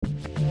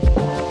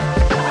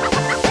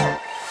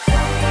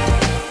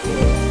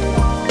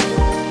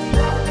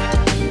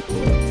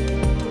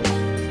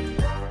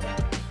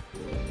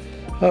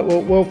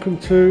Well, welcome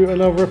to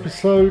another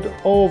episode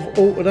of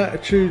Altered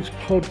Attitudes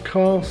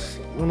podcast.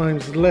 My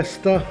name's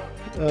Lester.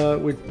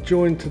 We're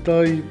joined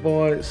today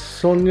by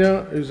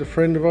Sonia, who's a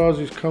friend of ours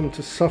who's come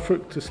to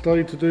Suffolk to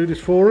stay to do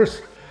this for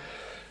us.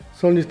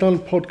 Sonia's done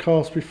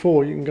podcasts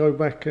before. You can go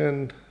back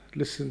and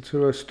listen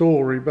to her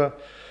story,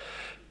 but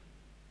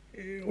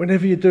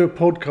whenever you do a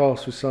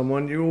podcast with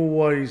someone, you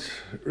always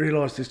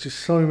realise there's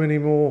just so many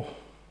more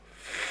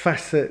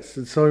facets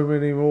and so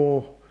many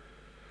more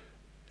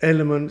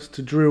elements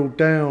to drill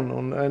down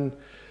on. And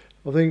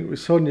I think with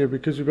Sonia,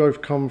 because we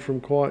both come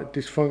from quite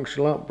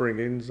dysfunctional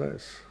upbringings,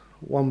 that's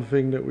one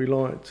thing that we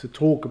like to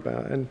talk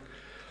about. And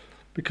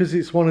because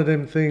it's one of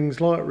them things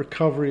like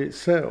recovery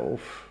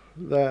itself,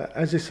 that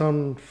as it's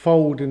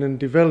unfolding and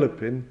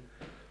developing,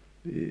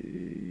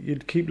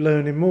 you'd keep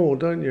learning more,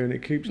 don't you? And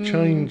it keeps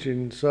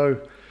changing.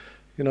 So,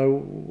 you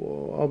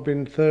know, I've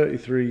been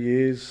 33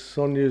 years.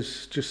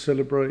 Sonia's just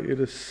celebrated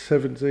a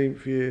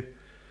 17th year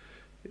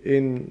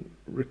in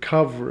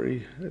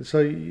recovery. And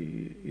so,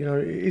 you know,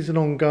 it is an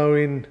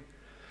ongoing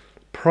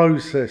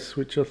process,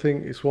 which I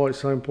think is why it's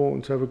so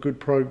important to have a good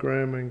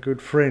program and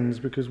good friends,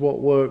 because what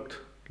worked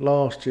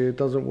last year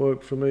doesn't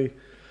work for me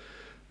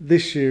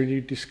this year.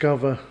 You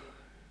discover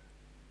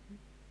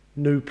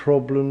new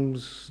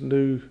problems,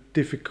 new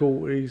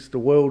difficulties, the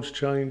world's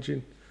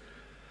changing.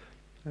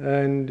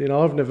 And, you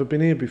know, I've never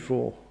been here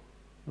before.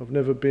 I've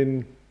never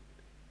been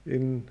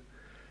in,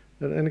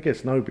 and I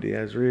guess nobody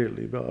has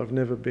really, but I've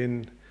never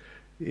been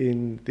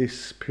in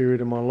this period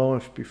of my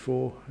life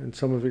before, and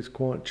some of it's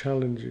quite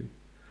challenging.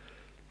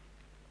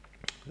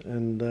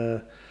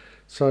 And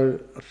so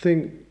I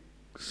think,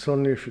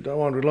 Sonia, if you don't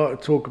mind, we'd like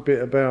to talk a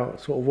bit about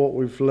sort of what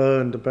we've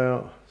learned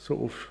about sort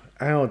of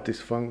our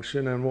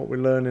dysfunction and what we're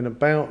learning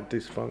about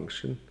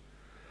dysfunction,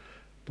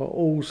 but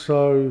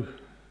also,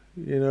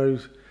 you know,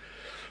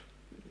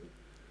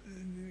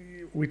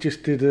 we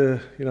just did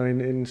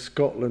in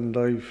Scotland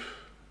they've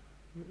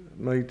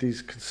made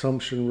these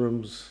consumption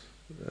rooms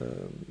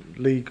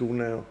legal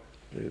now.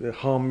 The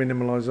harm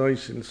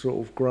minimalisation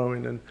sort of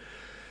growing, and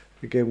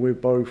again, we're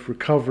both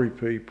recovery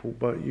people,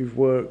 but you've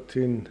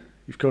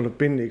kind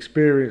of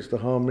experienced the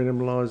harm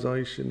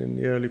minimalisation in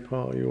the early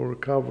part of your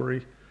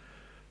recovery,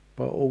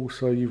 but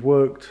also you've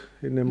worked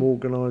in them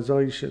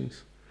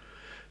organisations,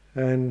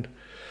 and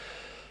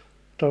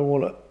don't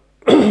want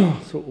to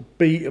sort of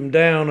beat them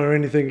down or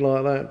anything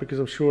like that, because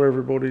I'm sure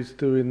everybody's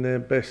doing their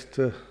best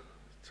to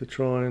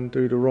try and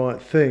do the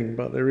right thing,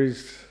 but there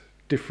is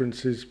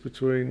differences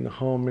between the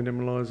harm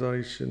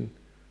minimalisation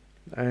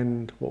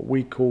and what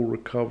we call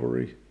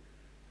recovery.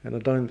 And I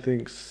don't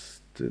think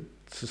that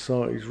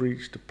society's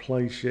reached a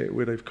place yet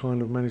where they've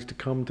kind of managed to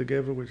come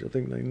together, which I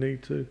think they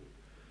need to.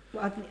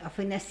 Well, I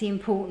think that's the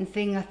important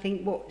thing. I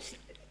think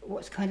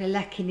what's kind of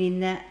lacking in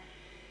that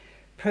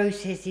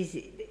process is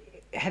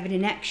having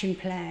an action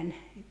plan.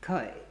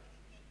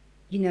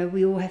 You know,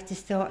 we all have to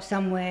start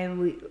somewhere.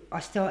 I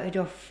started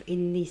off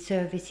in the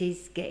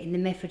services, getting the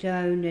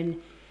methadone,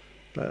 and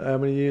how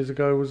many years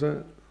ago was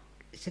that?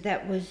 So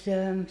that was,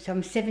 so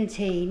I'm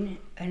 17,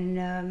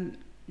 and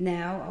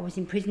now I was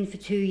in prison for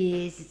 2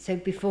 years. So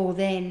before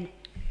then,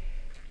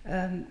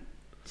 so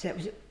that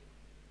was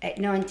at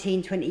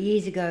 19, 20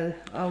 years ago,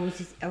 I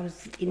was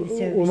in the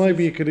services. Well,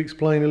 maybe you could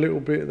explain a little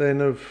bit then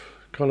of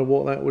kind of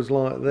what that was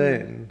like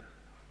then.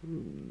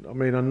 I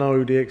mean, I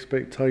know the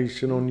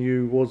expectation on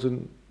you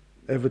wasn't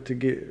ever to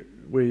get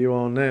where you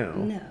are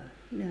now.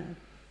 No.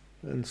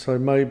 And so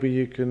maybe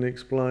you can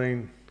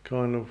explain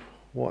kind of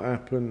what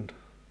happened,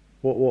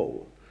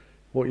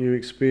 what you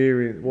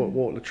experienced,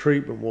 what the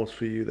treatment was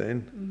for you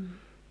then,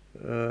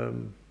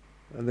 and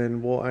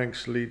then what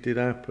actually did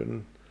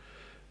happen,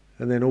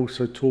 and then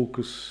also talk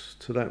us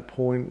to that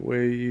point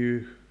where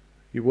you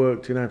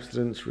worked in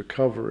abstinence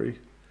recovery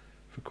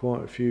for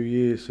quite a few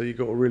years, so you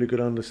got a really good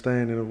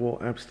understanding of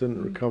what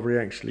abstinence recovery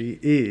actually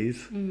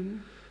is.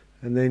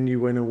 And then you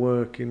went and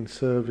work in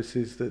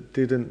services that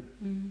didn't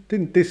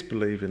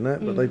disbelieve in that,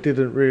 but they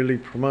didn't really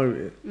promote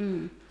it.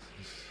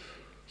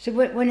 So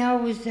when I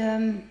was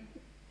that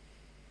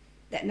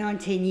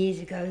 19 years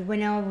ago,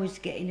 when I was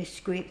getting a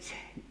script,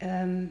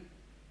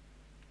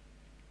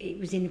 it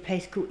was in a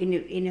place called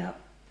in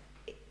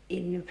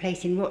a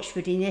place in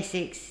Rochford in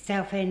Essex,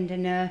 Southend,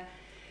 and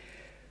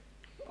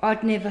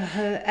I'd never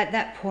heard at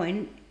that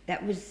point.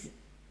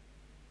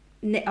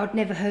 I'd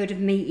never heard of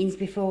meetings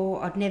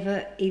before. I'd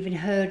never even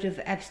heard of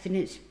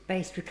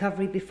abstinence-based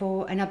recovery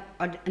before, and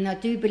I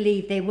do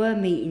believe there were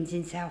meetings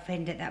in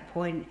Southend at that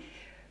point,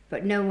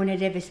 but no one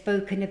had ever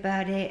spoken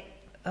about it.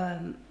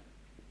 I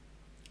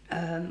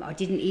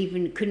couldn't,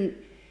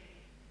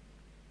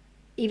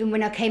 even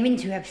when I came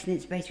into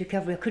abstinence-based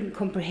recovery, I couldn't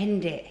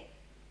comprehend it.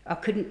 I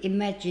couldn't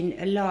imagine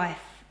a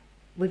life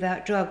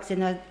without drugs,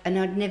 and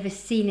I'd never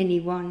seen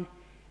anyone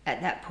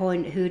at that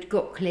point who had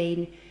got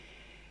clean.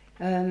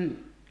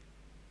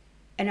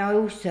 And I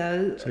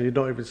also... So you'd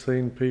not even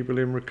seen people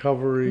in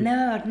recovery?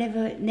 No, I'd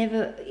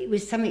never, it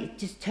was something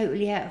just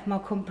totally out of my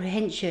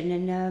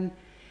comprehension,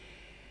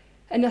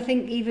 And I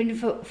think even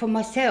for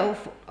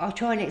myself, I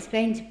try and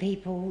explain to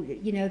people,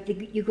 you know,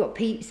 you've got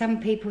some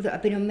people that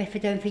have been on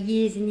methadone for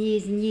years and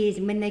years and years,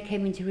 and when they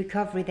came into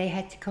recovery, they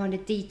had to kind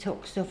of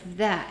detox off of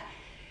that.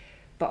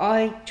 But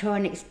I try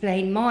and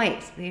explain my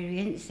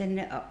experience,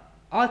 and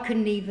I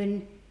couldn't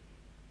even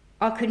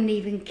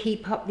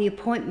keep up the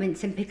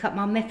appointments and pick up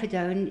my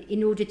methadone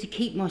in order to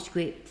keep my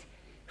script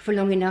for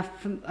long enough.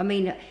 I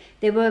mean,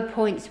 there were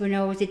points when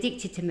I was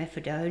addicted to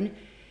methadone,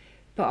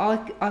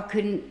 but I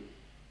couldn't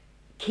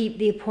keep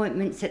the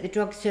appointments at the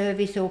drug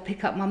service or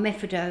pick up my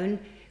methadone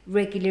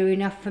regular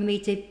enough for me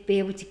to be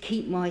able to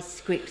keep my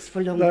scripts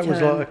for long term. That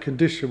was like a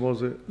condition,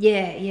 was it?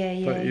 Yeah.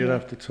 But you'd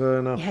have to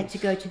turn up. You had to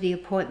go to the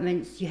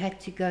appointments, you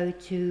had to go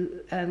to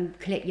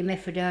collect your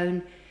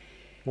methadone.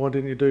 Why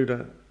didn't you do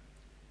that?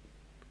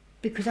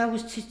 Because I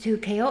was too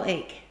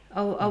chaotic.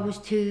 I was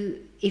too.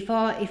 If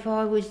I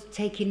was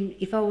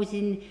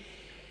in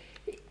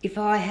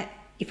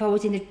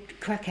a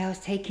crack house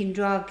taking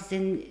drugs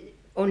and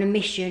on a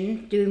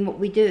mission doing what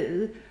we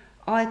do,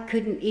 I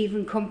couldn't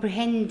even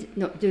comprehend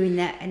not doing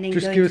that and then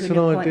just going give to us an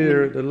an appointment.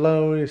 idea at the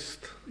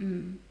lowest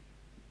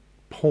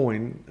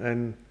point,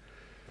 and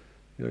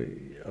you know,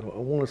 I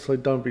want to say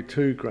don't be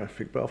too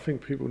graphic, but I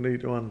think people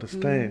need to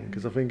understand,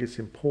 because I think it's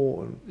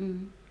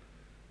important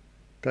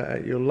that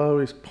at your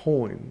lowest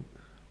point,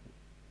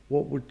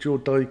 what would your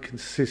day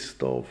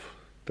consist of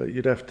that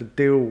you'd have to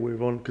deal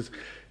with on? Because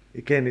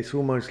again, it's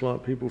almost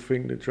like people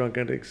think that drug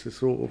addicts are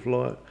sort of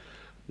like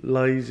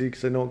lazy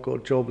because they've not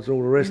got jobs and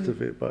all the rest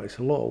of it, but it's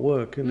a lot of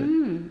work,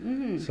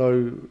 isn't it?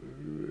 So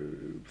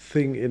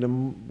think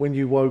when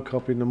you woke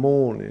up in the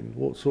morning,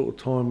 what sort of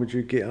time would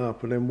you get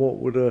up, and then what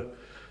would a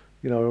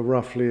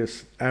roughly a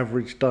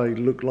average day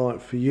look like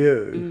for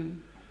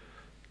you?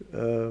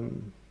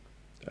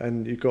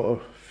 And you've got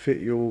to fit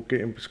your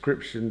getting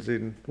prescriptions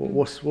in.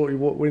 What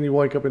when you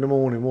wake up in the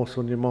morning, what's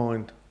on your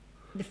mind?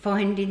 The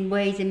finding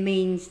ways and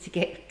means to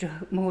get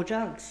more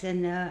drugs,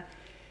 and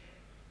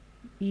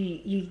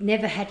you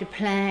never had a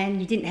plan.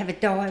 You didn't have a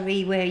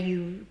diary where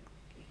you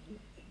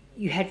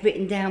had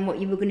written down what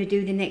you were going to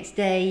do the next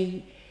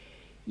day.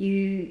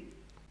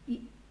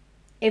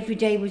 Every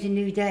day was a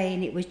new day,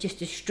 and it was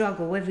just a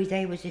struggle. Every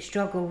day was a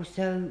struggle.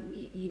 So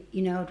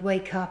I'd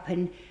wake up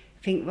and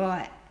think,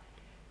 right,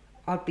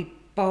 I'd be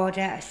barred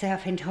out of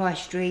Southend High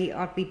Street.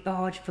 I'd be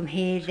barred from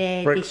here,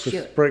 there.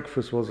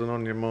 Breakfast wasn't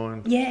on your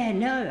mind. Yeah,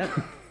 no.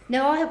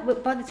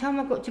 By the time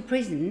I got to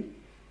prison,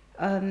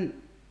 I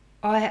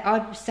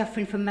was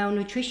suffering from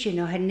malnutrition.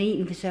 I hadn't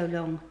eaten for so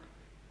long.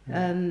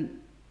 I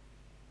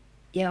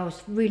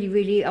was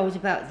I was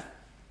about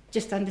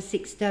just under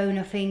 6 stone,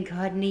 I think.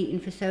 I hadn't eaten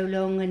for so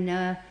long,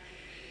 and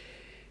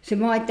so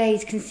my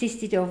days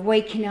consisted of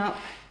waking up.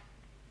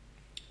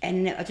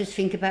 And I just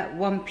think about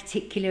one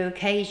particular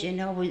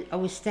occasion. I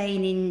was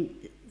staying in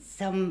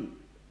some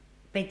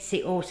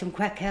bedsit or some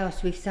crack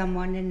house with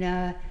someone,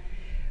 and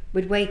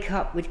we'd wake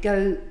up, we'd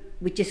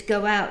just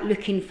go out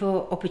looking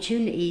for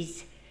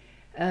opportunities,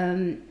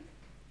 and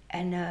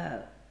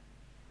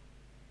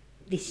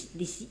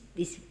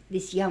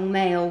this young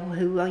male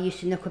who I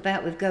used to knock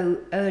about with, go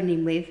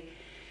earning with.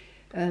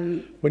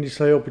 When you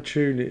say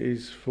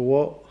opportunities, for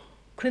what?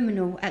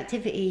 Criminal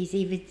activities,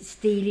 either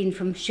stealing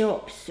from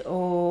shops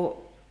or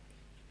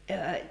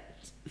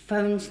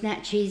phone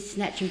snatches,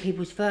 snatching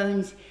people's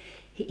phones.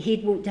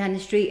 He'd walk down the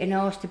street and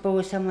ask to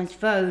borrow someone's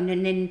phone,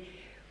 and then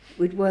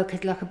we'd work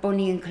as like a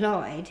Bonnie and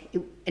Clyde.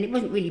 And it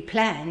wasn't really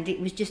planned,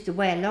 it was just a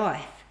way of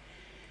life.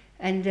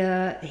 And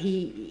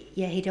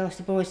he'd ask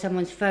to borrow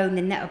someone's phone,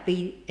 and that would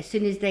be, as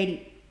soon as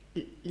they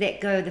let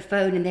go of the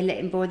phone and they let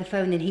him borrow the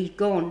phone, then he'd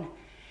gone.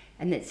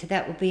 And so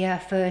that would be our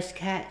first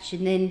catch.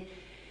 And then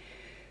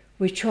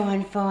we'd try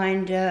and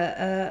find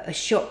a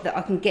shop that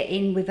I can get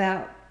in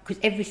without, because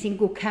every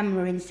single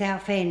camera in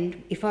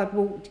Southend, if I'd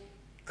walked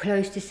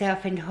close to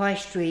Southend High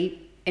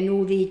Street and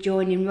all the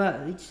adjoining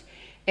roads,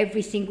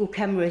 every single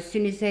camera, as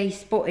soon as they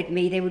spotted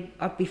me,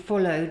 I'd be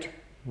followed.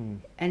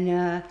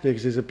 And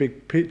because there's a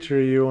big picture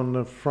of you on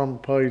the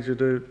front page of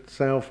the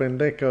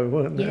Southend Echo,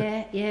 weren't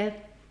there? Yeah.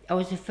 I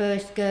was the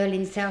first girl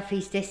in South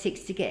East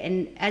Essex to get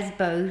an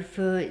ASBO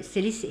for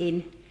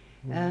soliciting,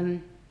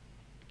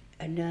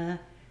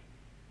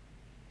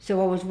 so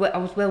I was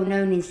well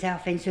known in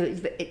Southend. So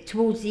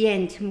towards the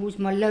end, towards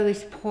my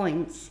lowest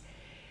points,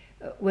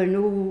 when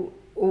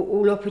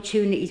all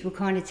opportunities were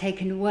kind of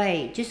taken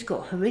away, it just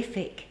got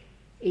horrific.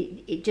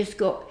 It just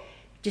got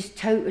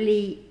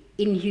totally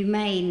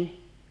inhumane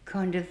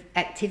kind of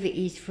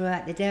activities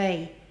throughout the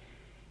day.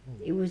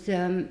 It was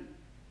when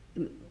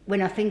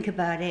I think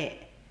about it,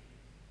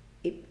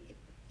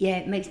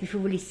 it makes me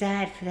feel really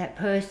sad for that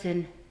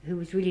person who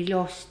was really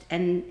lost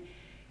and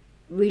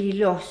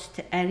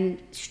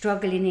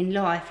struggling in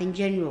life in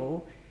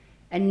general,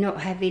 and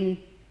not having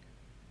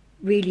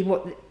really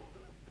what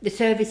the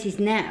services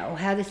now,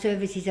 how the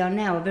services are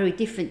now, are very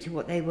different to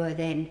what they were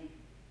then.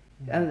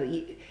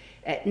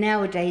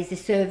 Nowadays the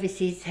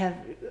services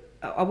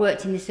I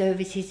worked in the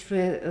services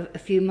for a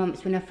few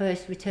months when I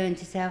first returned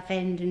to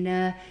Southend,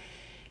 and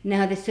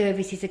now the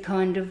services are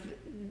kind of,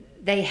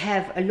 they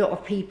have a lot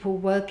of people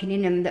working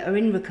in them that are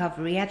in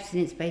recovery,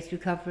 abstinence-based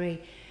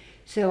recovery.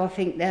 So I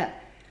think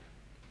that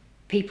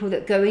people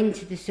that go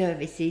into the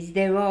services,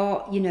 there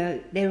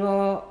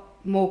are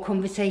more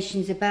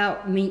conversations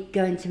about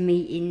going to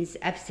meetings,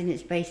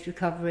 abstinence-based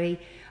recovery.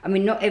 I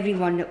mean, not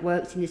everyone that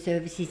works in the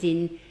services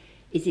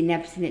is in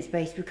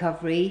abstinence-based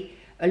recovery.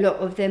 A lot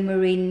of them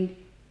are in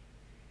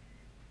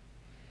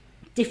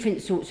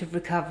different sorts of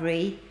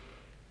recovery,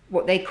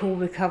 what they call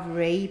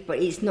recovery, but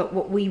it's not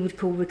what we would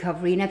call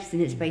recovery in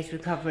abstinence-based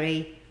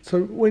recovery.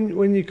 So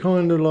when you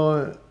kind of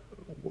like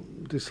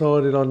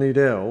decided I need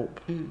help,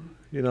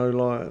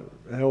 like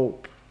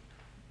help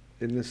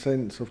in the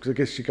sense of, because I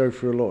guess you go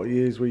through a lot of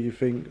years where you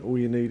think all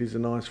you need is a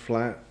nice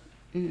flat,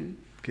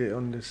 get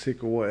on the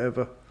sick or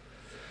whatever.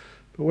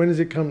 But when does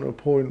it come to a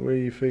point where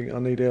you think I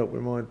need help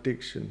with my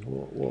addiction?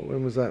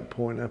 When was that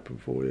point happen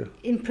for you?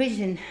 In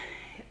prison.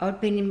 I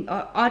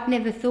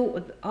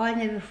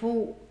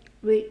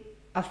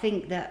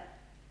think that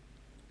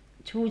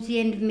towards the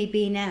end of me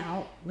being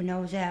out, when I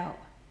was out,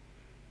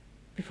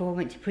 before I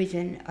went to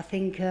prison, I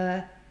think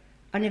I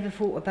never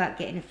thought about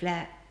getting a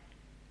flat.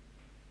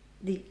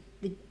 The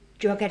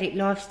drug addict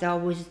lifestyle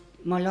was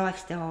my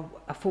lifestyle.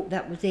 I thought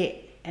that was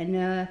it.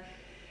 And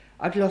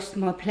I'd lost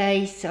my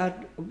place.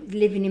 I'd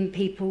living in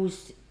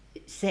people's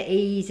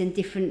settees and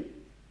different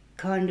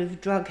kind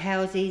of drug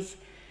houses.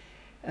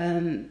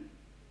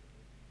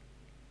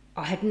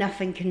 I had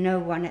nothing and no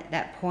one at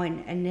that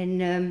point. And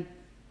then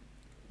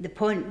the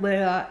point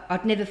where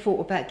I'd never thought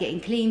about getting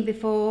clean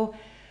before.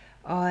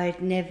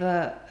 I'd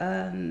never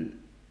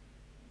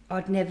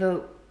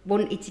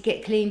wanted to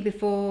get clean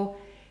before.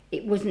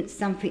 It wasn't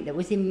something that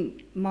was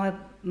in my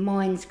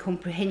mind's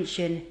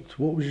comprehension. So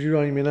what was you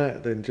aiming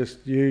at then?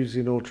 Just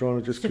using or trying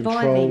to just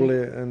Surviving. Control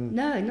it? And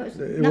no,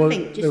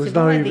 nothing. Just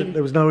surviving.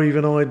 There was no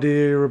even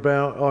idea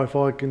about if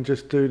I can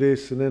just do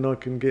this and then I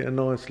can get a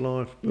nice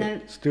life, but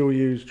No. still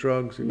use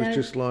drugs. It was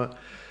just like,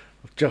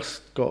 I've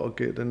just got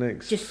to get the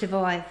next. Just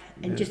survive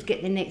and just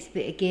get the next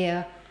bit of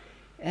gear.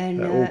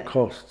 And at all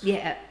costs. Yeah,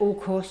 at all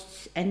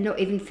costs, and not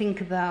even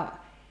think about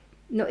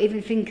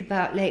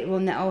later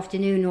on that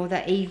afternoon or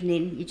that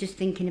evening. You're just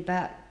thinking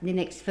about the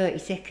next 30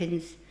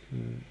 seconds.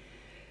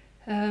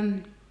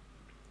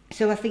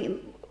 So I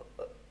think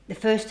the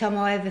first time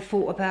I ever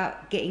thought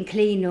about getting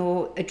clean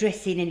or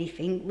addressing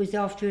anything was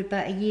after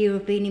about a year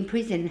of being in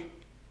prison.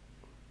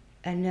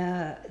 And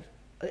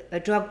a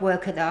drug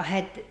worker that I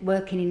had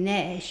working in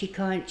there, she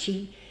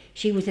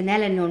was an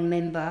Al-Anon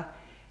member,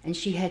 and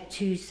she had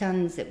 2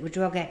 sons that were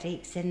drug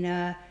addicts, and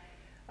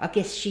I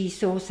guess she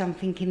saw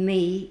something in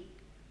me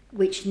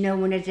which no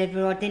one had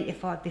ever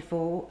identified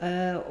before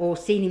or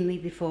seen in me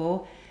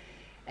before,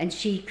 and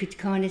she could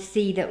kind of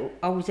see that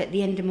I was at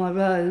the end of my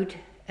road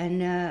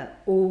and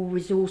all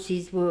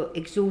resources were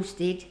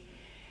exhausted,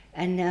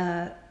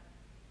 and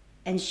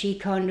she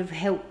kind of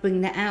helped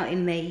bring that out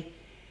in me.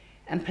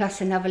 And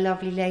plus another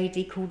lovely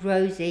lady called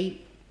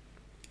Rosie,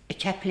 a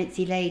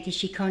chaplaincy lady,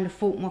 she kind of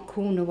fought my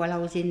corner while I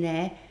was in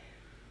there.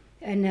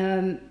 And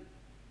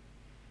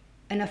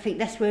I think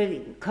that's where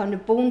it kind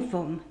of born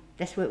from.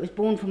 That's where it was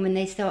born from, when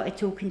they started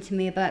talking to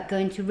me about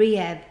going to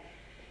rehab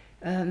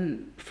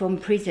from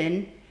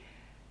prison.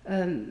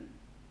 I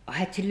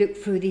had to look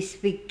through this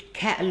big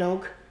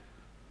catalogue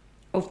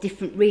of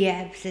different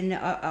rehabs, and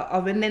I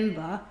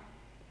remember,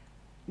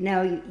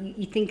 now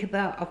you think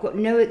about, I've got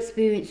no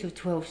experience of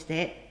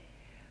 12-step,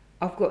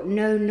 I've got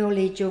no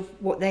knowledge of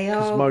what they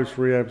are. Because most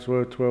rehabs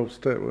were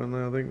 12-step, weren't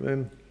they, I think,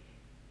 then?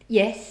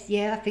 Yes,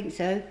 yeah, I think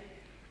so.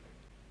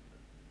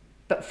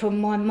 But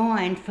from my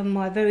mind, from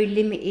my very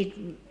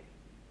limited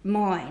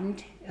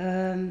mind,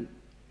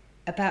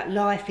 about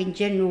life in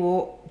general,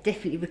 or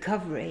definitely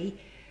recovery,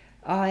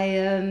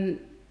 I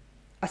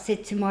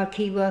said to my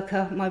key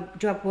worker, my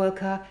drug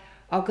worker,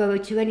 I'll go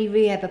to any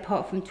rehab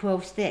apart from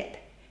 12-step.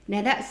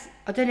 Now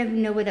I don't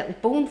even know where that was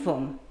born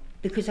from,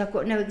 because I've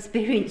got no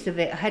experience of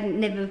it. I hadn't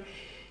never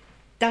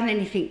done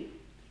anything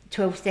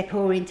 12-step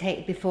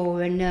orientated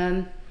before,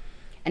 and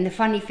the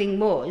funny thing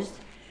was,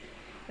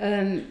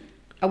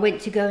 I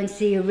went to go and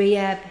see a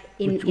rehab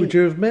Would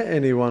you have met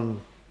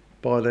anyone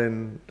by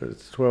then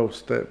that's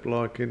 12-step,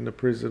 like in the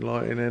prison,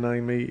 like in NA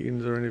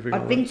meetings or anything?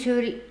 I'd been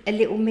to a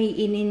little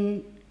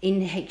meeting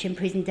in HM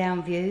Prison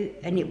Downview,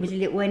 and it was a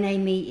little NA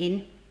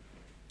meeting,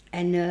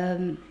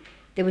 and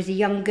there was a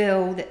young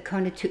girl that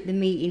kind of took the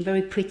meeting,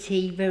 very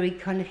pretty, very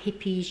kind of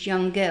hippies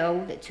young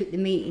girl that took the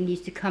meeting,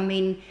 used to come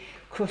in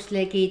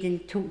cross-legged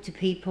and talk to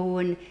people,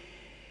 and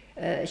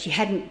she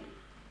hadn't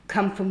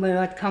come from where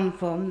I'd come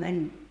from,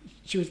 and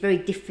she was very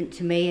different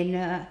to me,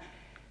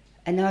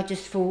 and I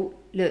just thought,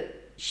 look,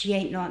 she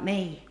ain't like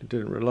me. You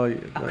didn't relate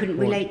at that I couldn't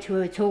point. relate to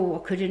her at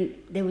all.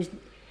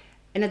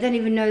 And I don't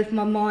even know if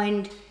my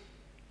mind,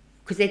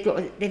 because they've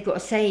got a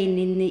saying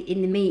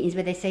in the meetings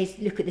where they say,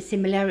 look at the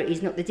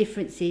similarities, not the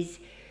differences.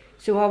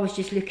 So I was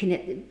just looking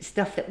at the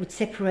stuff that would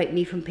separate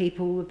me from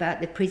people,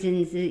 about the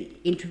prisons, the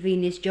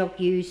intravenous drug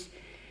use.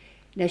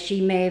 Now,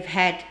 she may have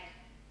had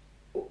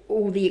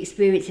all the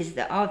experiences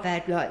that I've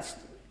had, like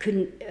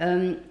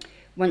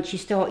once you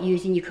start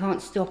using, you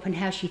can't stop, and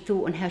how she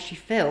thought and how she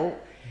felt.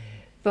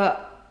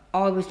 But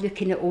I was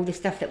looking at all the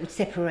stuff that would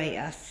separate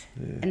us,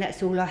 and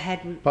that's all I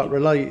had. But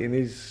relating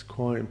is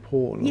quite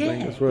important, I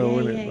think, as well,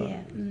 isn't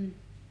it?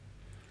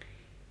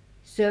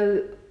 Yeah.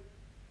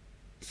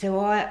 So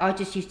I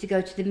just used to go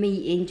to the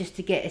meeting just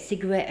to get a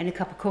cigarette and a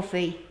cup of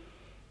coffee,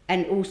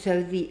 and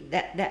also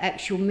that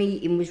actual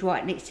meeting was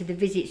right next to the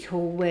visits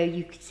hall where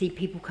you could see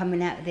people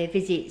coming out of their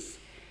visits.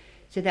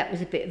 So that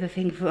was a bit of a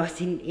thing for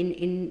us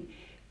in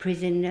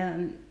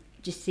prison,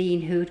 just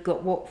seeing who had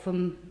got what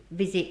from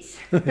visits.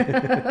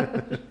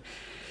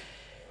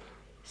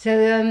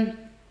 So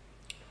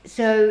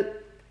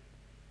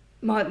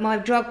my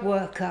drug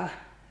worker,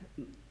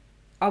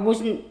 I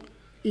wasn't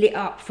lit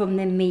up from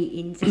them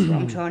meetings, that's what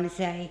I'm trying to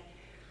say.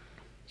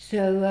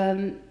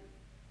 So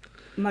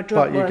my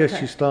drug worker... But I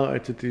guess you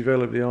started to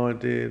develop the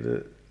idea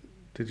that,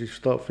 did you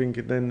start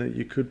thinking then that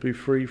you could be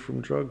free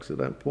from drugs at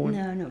that point?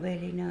 No, not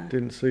really, no.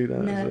 Didn't see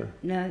that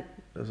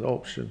as an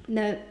option?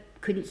 No,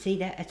 couldn't see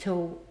that at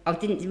all. I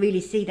didn't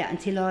really see that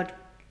until I'd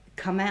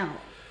come out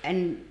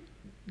and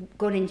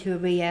got into a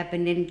rehab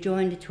and then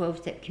joined the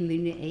 12-step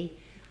community.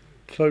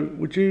 So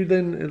would you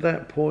then, at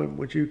that point,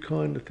 would you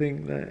kind of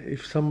think that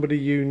if somebody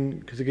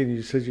because again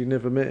you said you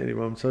never met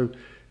anyone, so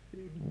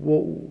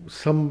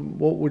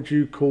what would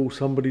you call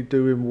somebody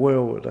doing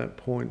well at that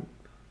point?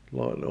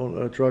 Like on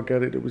a drug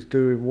addict that was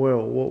doing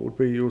well, what would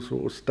be your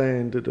sort of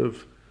standard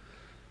of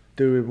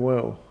doing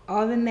well?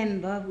 I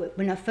remember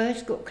when I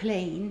first got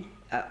clean,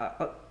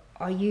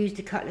 I used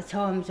a couple of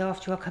times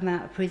after I come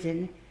out of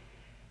prison,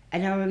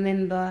 and I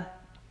remember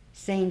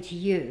saying to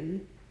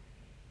you,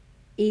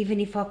 even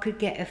if I could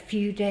get a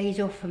few days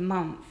off a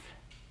month,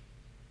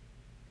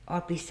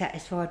 I'd be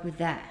satisfied with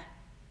that.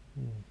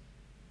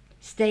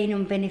 Staying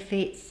on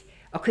benefits,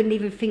 I couldn't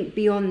even think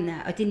beyond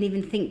that. I didn't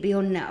even think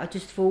beyond that. I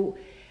just thought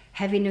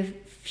having a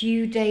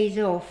few days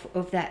off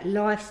of that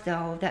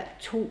lifestyle,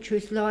 that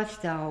torturous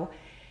lifestyle,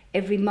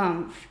 every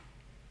month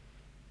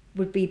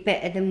would be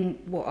better than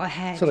what I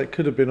had. So that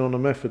could have been on a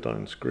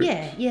methadone script?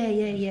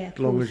 Yeah. As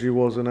long as you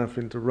wasn't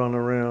having to run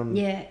around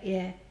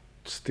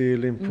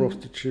stealing,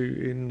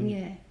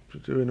 prostituting,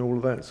 doing all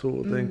of that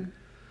sort of thing,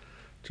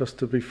 just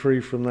to be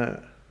free from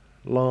that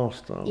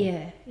lifestyle.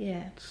 Yeah.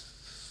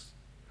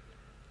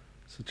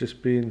 So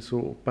just being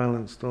sort of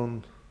balanced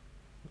on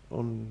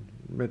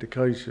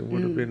medication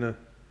would have been a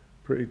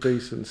pretty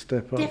decent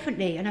step up.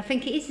 Definitely, and I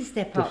think it is a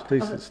step up.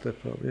 Decent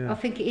step up, yeah. I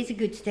think it is a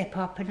good step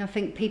up, and I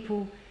think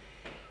people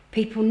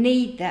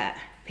need that.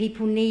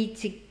 People need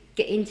to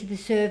get into the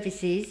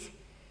services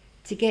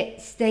to get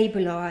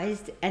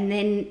stabilised and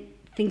then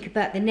think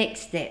about the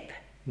next step.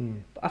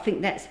 I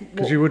think that's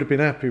because you would have been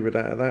happy with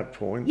that at that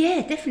point.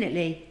 Yeah,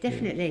 definitely.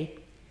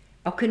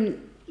 I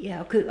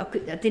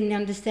didn't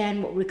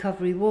understand what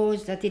recovery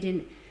was. I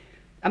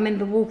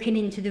remember walking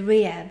into the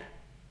rehab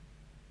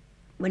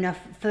when I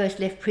first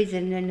left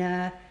prison, and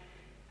I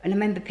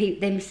remember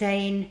them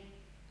saying,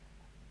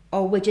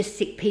 "Oh, we're just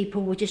sick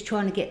people. We're just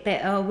trying to get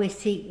better. We're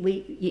sick.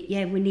 We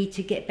need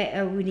to get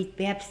better. We need to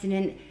be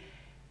abstinent."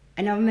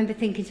 And I remember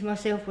thinking to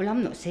myself, "Well,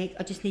 I'm not sick.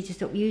 I just need to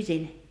stop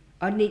using."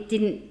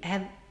 Didn't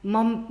have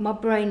my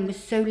brain was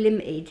so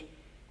limited,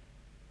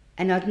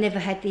 and I'd never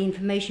had the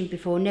information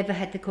before, never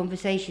had the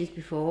conversations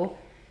before.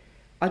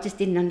 I just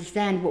didn't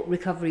understand what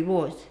recovery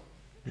was,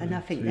 and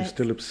I think so you're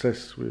still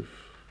obsessed with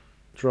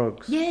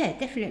drugs. Yeah,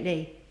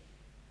 definitely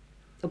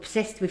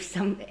obsessed with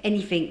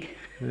anything.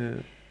 Yeah.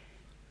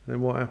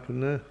 Then what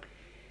happened there?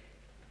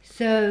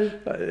 So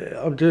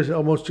I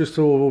was just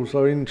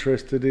also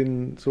interested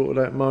in sort of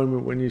that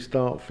moment when you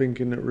start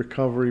thinking that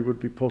recovery would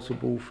be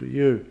possible for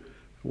you.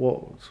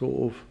 What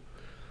sort of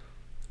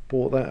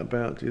brought that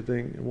about, do you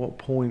think? At what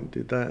point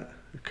did that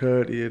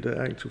occur to you, the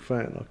actual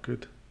fact I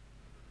could...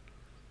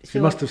 So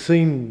you must have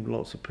seen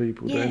lots of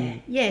people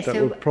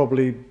that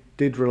probably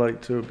did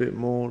relate to a bit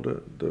more,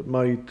 that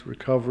made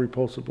recovery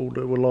possible,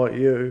 that were like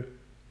you.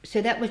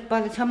 So that was by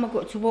the time I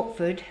got to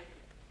Watford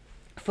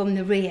from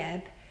the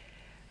rehab,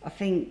 I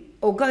think,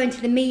 or going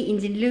to the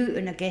meetings in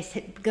Luton, I guess,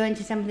 going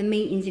to some of the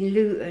meetings in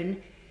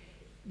Luton,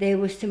 there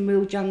was some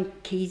real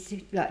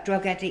junkies, like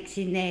drug addicts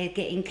in there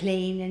getting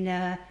clean,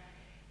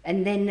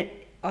 and then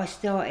I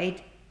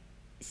started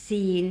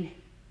seeing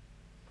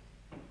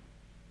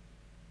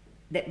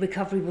that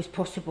recovery was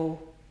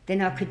possible.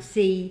 Then I could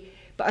see,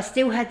 but I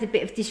still had a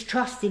bit of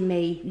distrust in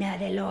me. Now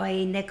they're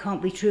lying, that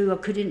can't be true. I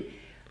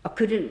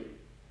couldn't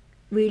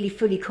really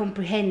fully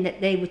comprehend that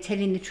they were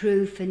telling the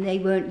truth and they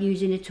weren't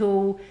using at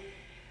all.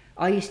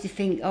 I used to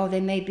think, are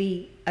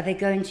they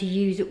going to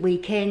use at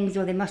weekends,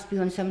 or they must be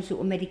on some sort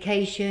of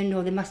medication,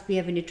 or they must be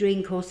having a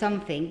drink or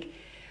something.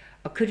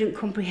 I couldn't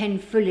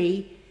comprehend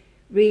fully,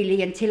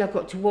 really, until I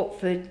got to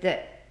Watford,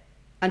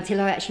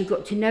 until I actually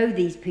got to know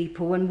these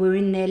people and were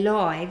in their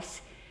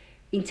lives,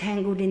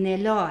 entangled in their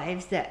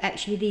lives, that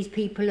actually these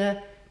people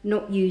are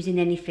not using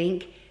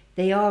anything,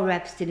 they are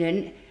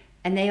abstinent,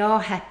 and they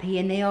are happy,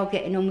 and they are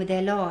getting on with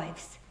their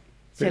lives.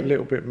 So, a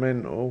little bit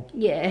mental.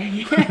 yeah,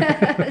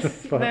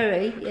 yes,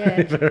 very,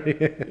 yeah.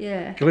 Very,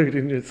 Yeah.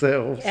 including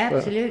yourselves.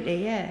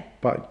 Absolutely, yeah.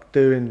 But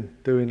doing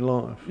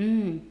life.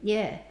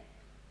 Yeah.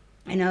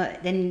 And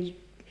then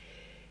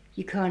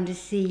you kind of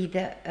see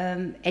that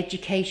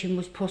education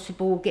was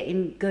possible,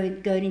 going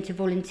into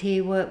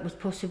volunteer work was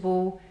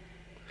possible.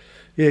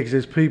 Yeah, because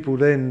there's people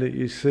then that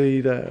you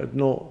see that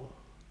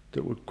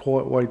were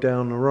quite way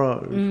down the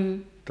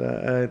road,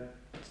 that had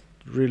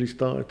really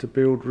started to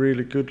build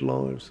really good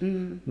lives,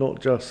 not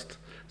just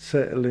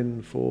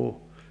settling for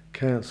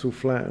council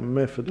flat and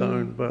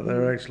methadone, but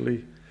they're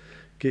actually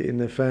getting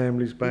their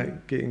families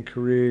back, getting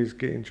careers,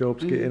 getting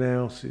jobs, getting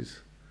houses.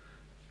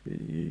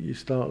 You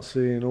start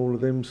seeing all of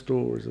them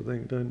stories, I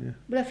think, don't you?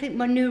 Well, I think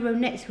my neural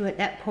nets were at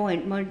that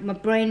point. My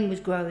brain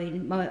was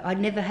growing. I'd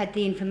never had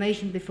the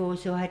information before,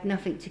 so I had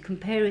nothing to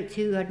compare it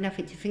to. I had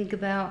nothing to think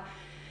about.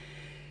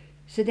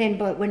 So then,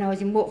 when I was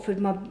in Watford,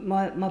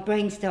 my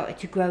brain started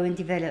to grow and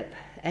develop,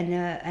 and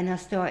I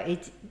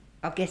started,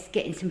 I guess,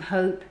 getting some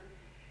hope.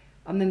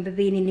 I remember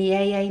being in the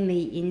AA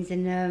meetings,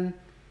 and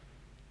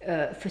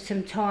for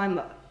some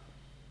time,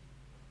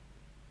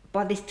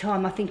 by this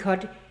time, I think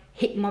I'd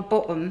hit my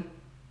bottom.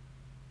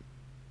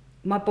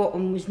 My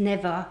bottom was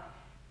never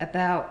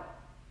about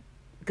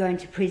going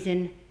to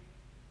prison,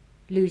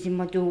 losing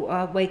my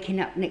daughter, waking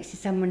up next to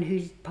someone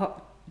who's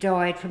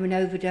died from an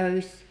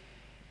overdose,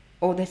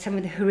 or some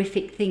of the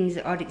horrific things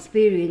that I'd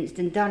experienced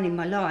and done in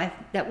my life.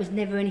 That was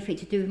never anything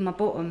to do with my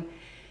bottom.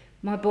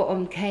 My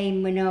bottom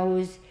came when I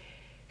was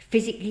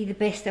physically the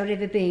best I'd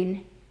ever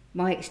been.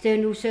 My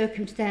external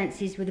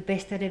circumstances were the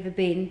best I'd ever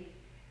been.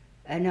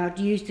 And I'd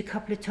used a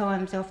couple of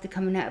times after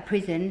coming out of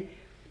prison,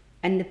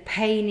 and the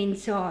pain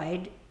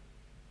inside,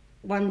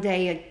 one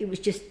day it was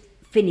just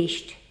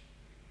finished.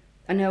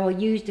 I know I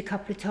used a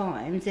couple of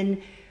times, and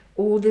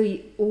all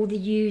the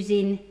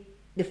using,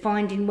 the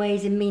finding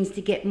ways and means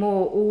to get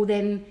more, all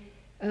them,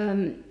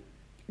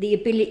 the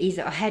abilities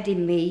that I had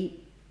in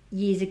me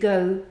years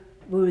ago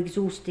were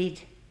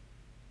exhausted.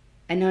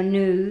 And I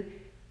knew,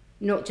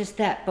 not just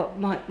that, but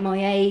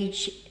my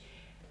age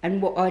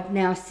and what I'd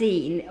now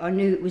seen, I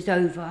knew it was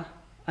over.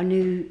 I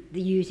knew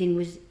the using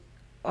was,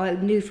 I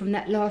knew from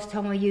that last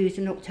time I used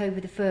on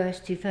October the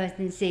 1st,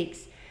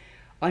 2006,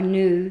 I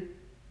knew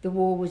the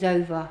war was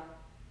over.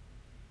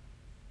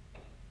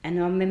 And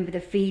I remember the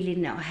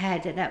feeling that I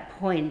had at that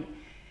point,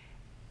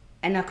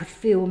 and I could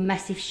feel a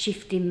massive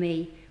shift in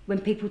me. When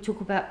people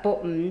talk about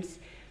bottoms,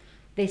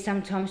 they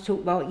sometimes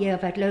talk about, yeah,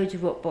 I've had loads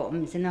of rock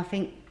bottoms, and I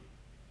think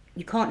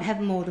you can't have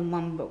more than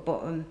one rock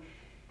bottom.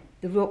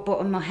 The rock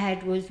bottom I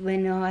had was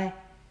when I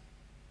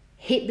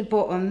hit the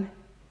bottom,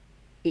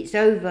 it's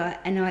over,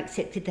 and I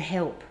accepted the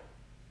help,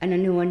 and I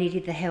knew I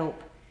needed the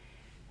help.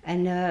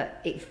 And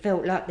it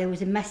felt like there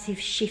was a massive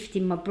shift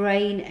in my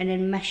brain and a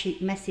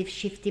massive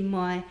shift in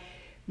my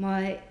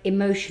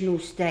emotional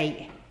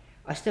state.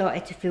 I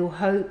started to feel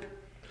hope.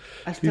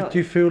 Do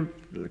you feel,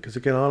 because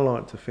again I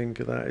like to think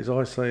of that, as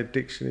I say,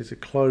 addiction is a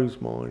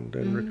closed mind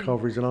and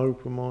recovery is an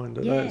open mind.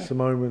 And that's the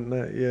moment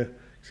that, yeah,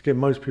 'cause again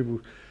most people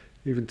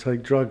even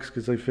take drugs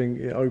because they think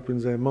it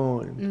opens their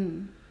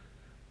mind.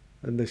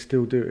 And they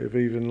still do it, if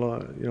even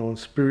like, you know, on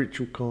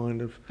spiritual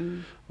kind of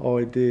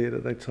idea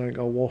that they take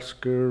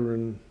ayahuasca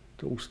and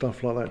all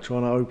stuff like that,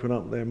 trying to open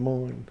up their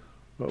mind.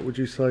 But would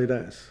you say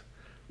that's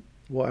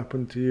what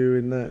happened to you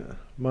in that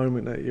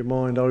moment, that your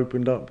mind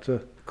opened up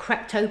to?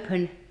 Cracked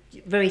open,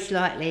 very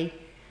slightly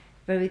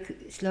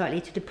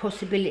to the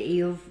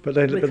possibility of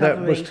recovery. But that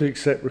was to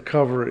accept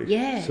recovery.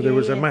 Yeah. So there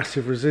was a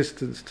massive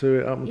resistance to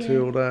it up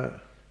until that.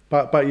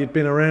 But you'd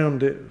been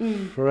around it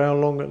for how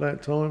long at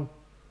that time?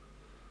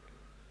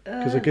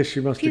 Because I guess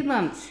you must a few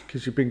months.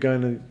 Because you've been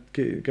going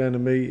to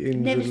meetings.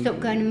 Never stopped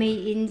going to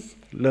meetings.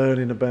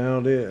 Learning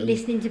about it.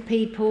 Listening to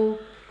people.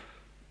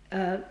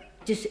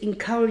 Just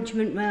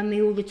encouragement around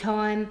me all the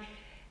time.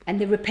 And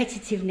the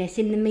repetitiveness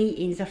in the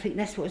meetings, I think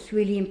that's what's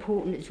really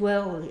important as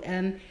well.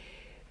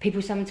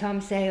 People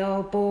sometimes say,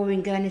 oh,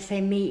 boring, going to the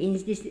same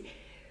meetings,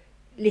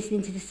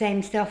 listening to the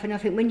same stuff. And I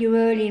think when you're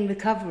early in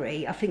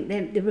recovery, I think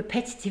the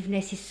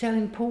repetitiveness is so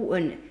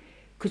important,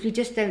 because we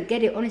just don't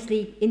get it.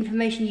 Honestly,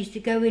 information used to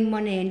go in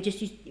one ear and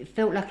it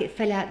felt like it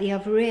fell out the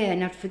other ear,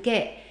 and I'd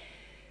forget.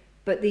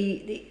 But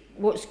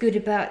what's good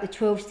about the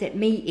 12-step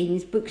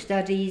meetings, book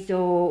studies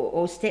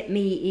or step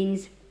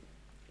meetings,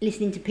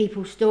 listening to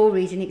people's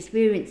stories and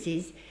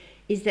experiences,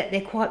 is that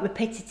they're quite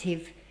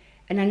repetitive.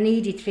 And I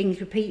needed things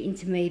repeating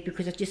to me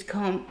because I just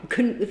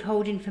couldn't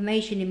withhold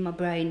information in my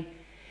brain.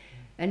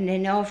 And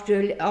then after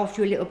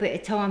a little bit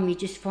of time, you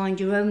just find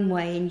your own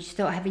way and you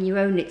start having your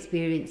own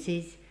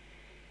experiences.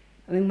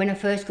 I mean, when I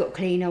first got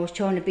clean, I was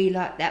trying to be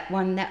like that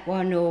one,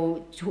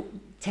 or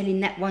telling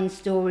that one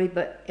story,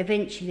 but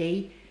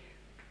eventually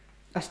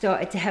I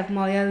started to have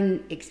my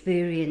own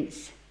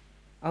experience.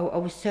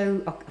 I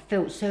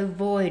felt so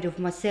void of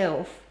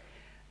myself,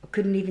 I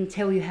couldn't even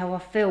tell you how I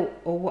felt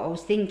or what I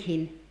was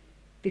thinking,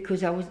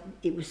 because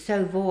it was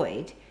so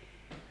void.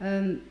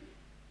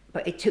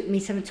 But it took me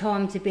some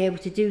time to be able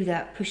to do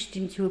that, pushed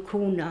into a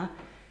corner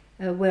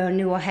where I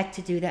knew I had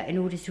to do that in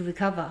order to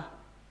recover.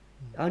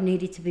 I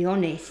needed to be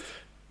honest.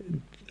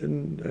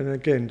 And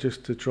again,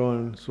 just to try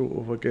and sort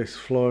of, I guess,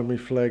 fly my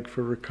flag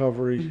for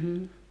recovery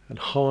and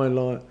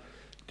highlight,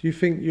 do you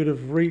think you'd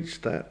have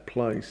reached that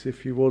place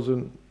if you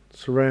wasn't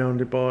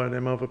surrounded by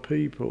them other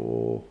people,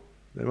 or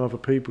them other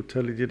people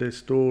telling you their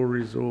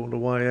stories all the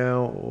way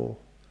out? Or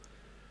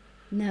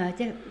No, I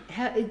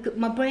don't.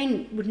 My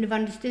brain wouldn't have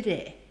understood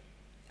it.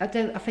 I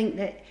think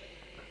that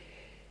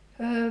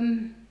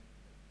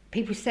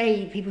people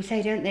say,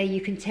 don't they?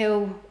 You can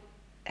tell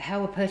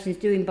how a person's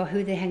doing by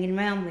who they're hanging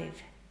around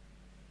with.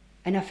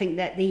 And I think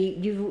that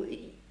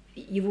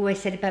you've always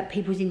said about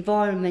people's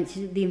environments.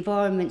 The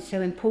environment's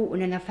so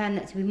important, and I found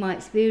that to be my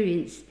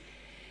experience.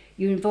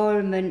 Your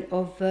environment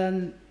of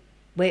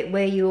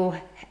where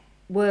you're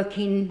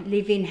working,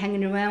 living,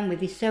 hanging around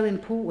with is so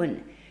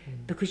important,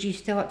 because you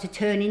start to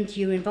turn into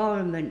your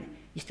environment.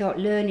 You start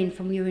learning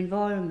from your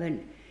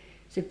environment.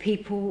 So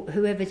people,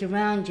 whoever's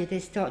around you, they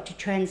start to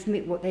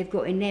transmit what they've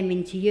got in them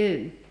into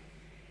you.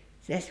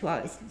 So that's why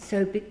it's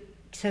so big.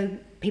 So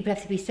people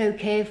have to be so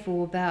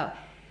careful about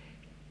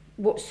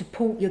what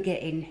support you're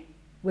getting,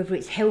 whether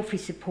it's healthy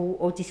support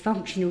or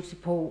dysfunctional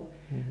support.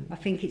 I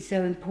think it's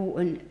so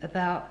important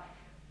about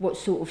what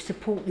sort of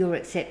support you're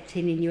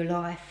accepting in your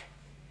life.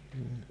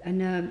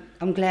 And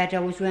I'm glad I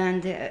was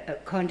around a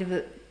kind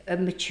of a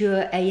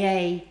mature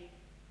AA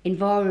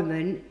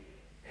environment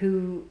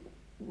who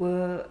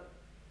were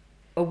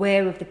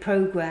aware of the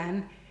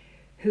programme,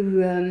 who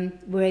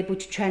were able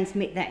to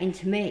transmit that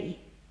into me.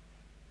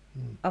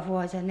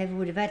 Otherwise I never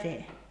would have had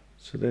it.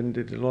 so then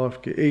did life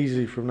get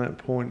easy from that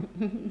point?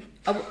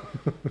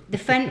 The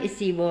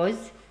fantasy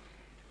was,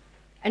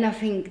 and I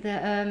think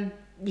that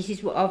this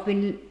is what I've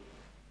been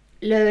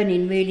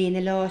learning really in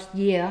the last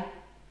year,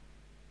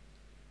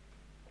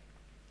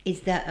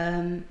 is that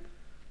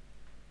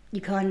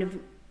you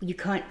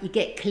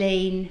get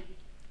clean,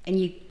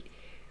 and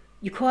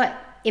you're quite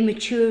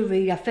immature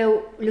really. I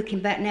felt, looking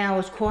back now, I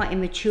was quite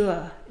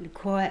immature,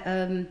 quite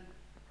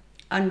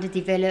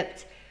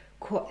underdeveloped,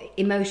 quite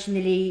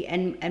emotionally,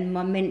 and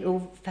my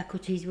mental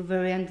faculties were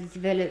very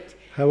underdeveloped.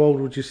 How old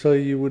would you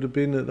say you would have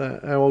been at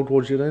that? How old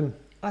was you then?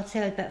 I'd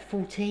say I was about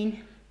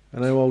 14.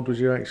 And how old was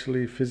you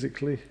actually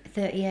physically?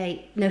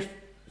 38. No,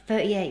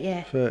 38,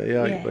 yeah. 38,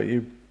 yeah. but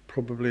you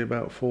probably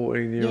about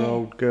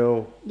 14-year-old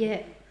girl.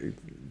 Yeah.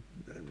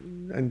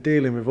 And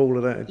dealing with all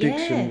of that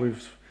addiction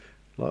with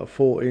like a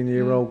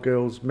 14-year-old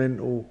girl's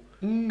mental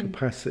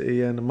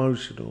capacity and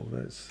emotional,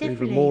 that's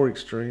Definitely. even more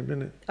extreme,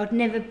 isn't it? I'd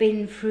never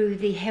been through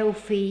the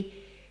healthy,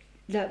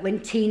 like when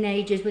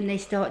teenagers, when they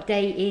start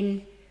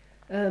dating,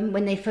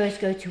 when they first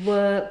go to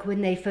work,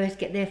 when they first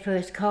get their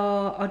first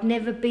car. I'd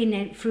never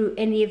been through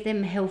any of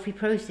them healthy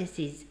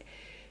processes.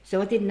 So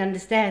I didn't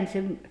understand.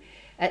 So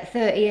at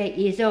 38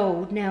 years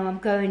old, now I'm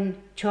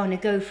trying to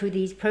go through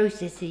these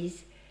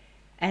processes,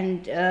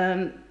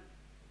 and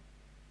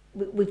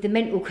with the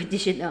mental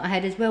condition that I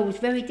had as well, was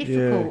very difficult.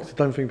 Yeah, 'cause I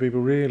don't think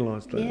people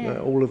realise that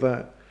all of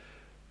that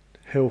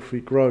healthy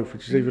growth,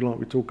 which is even like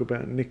we talk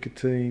about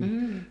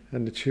nicotine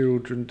and the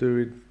children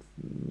doing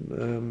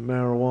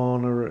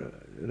marijuana,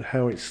 and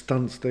how it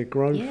stunts their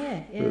growth.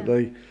 But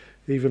they,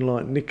 even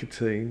like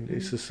nicotine,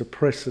 it's a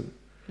suppressant.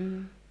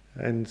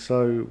 And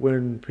so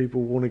when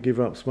people want to give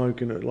up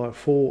smoking at like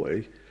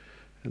 40,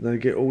 and they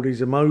get all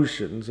these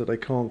emotions that they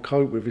can't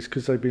cope with, it's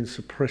because they've been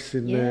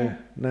suppressing their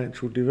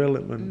natural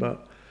development.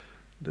 But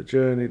the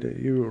journey that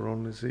you were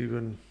on is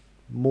even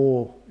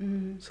more.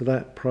 So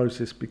that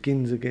process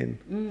begins again.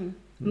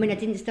 I mean, I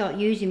didn't start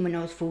using when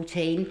I was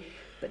 14,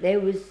 but there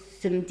was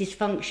some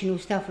dysfunctional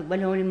stuff that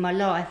went on in my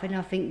life, and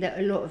I think that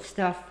a lot of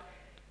stuff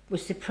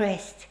was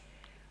suppressed.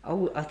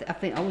 I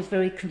think I was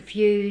very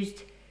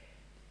confused.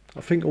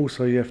 I think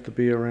also you have to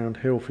be around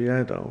healthy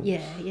adults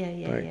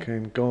that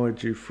can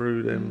guide you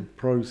through them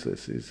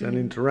processes and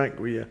interact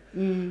with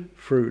you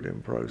through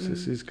them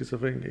processes, because I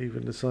think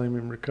even the same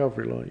in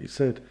recovery, like you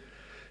said,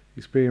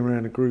 it's being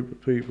around a group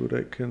of people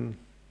that can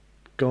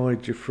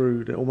guide you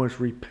through, that almost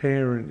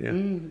reparent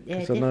you.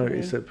 Because I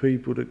notice that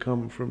people that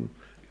come from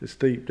as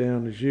deep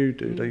down as you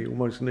do, they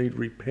almost need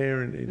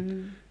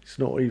reparenting. It's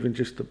not even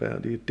just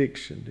about the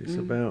addiction, it's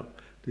about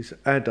this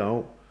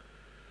adult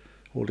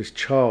or this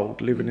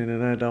child living in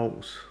an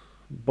adult's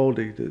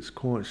body that's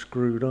quite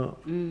screwed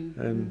up.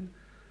 And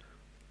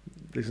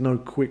there's no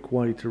quick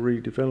way to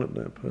redevelop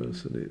that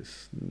person. It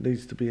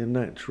needs to be a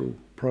natural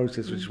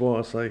process, which is why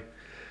I say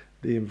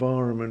the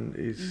environment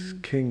is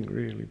king,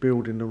 really,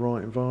 building the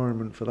right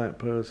environment for that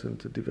person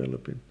to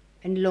develop in.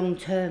 And long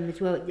term as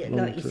well,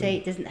 like you say,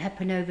 it doesn't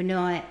happen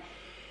overnight.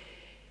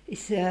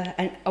 It's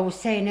and I was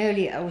saying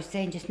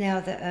just now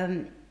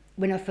that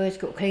when I first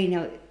got clean,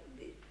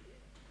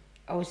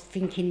 I was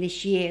thinking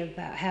this year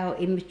about how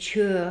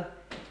immature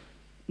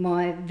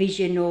my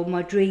vision or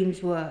my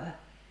dreams were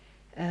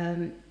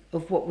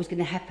of what was going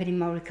to happen in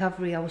my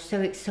recovery. I was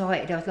so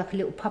excited. I was like a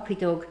little puppy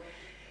dog.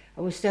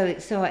 I was so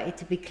excited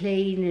to be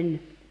clean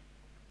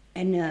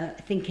and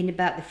thinking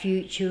about the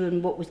future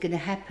and what was going to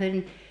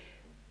happen.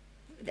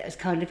 That was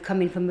kind of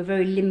coming from a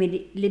very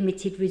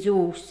limited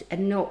resource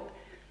and not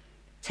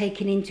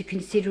taken into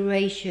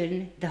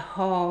consideration the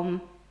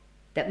harm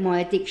that my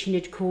addiction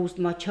had caused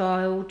my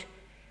child.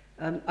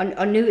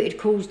 I knew it had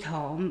caused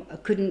harm. I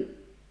couldn't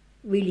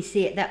really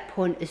see at that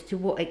point as to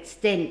what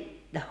extent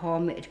the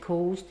harm it had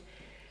caused.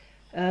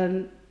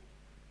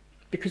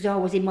 Because I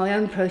was in my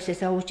own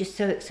process, I was just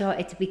so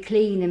excited to be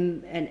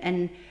clean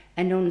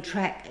and on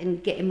track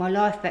and getting my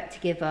life back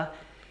together.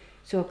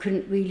 So I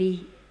couldn't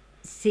really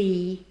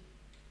see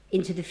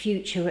into the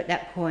future at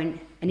that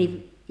point. And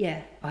even,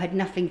 I had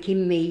nothing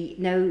in me,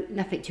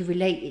 nothing to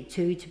relate it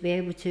to be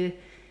able to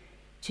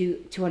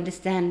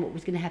understand what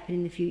was going to happen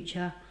in the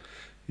future.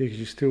 Yeah, because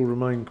you still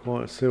remain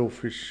quite a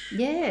selfish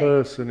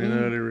person in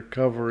early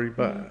recovery,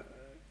 but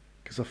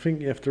because I think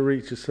you have to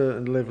reach a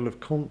certain level of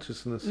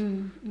consciousness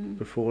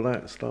before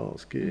that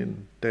starts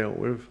getting dealt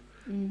with.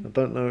 I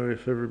don't know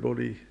if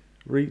everybody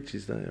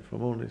reaches that, if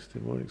I'm honest,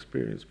 in my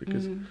experience,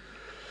 because you've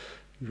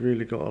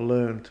really got to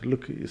learn to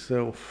look at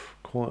yourself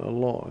quite a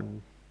lot.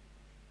 And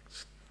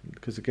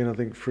because again, I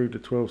think through the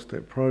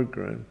 12-step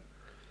program,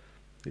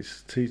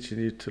 it's teaching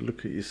you to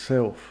look at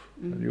yourself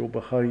and your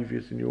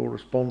behaviours and your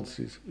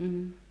responses.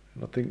 And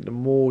I think the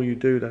more you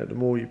do that, the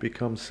more you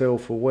become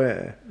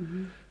self-aware,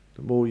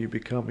 the more you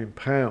become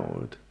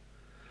empowered.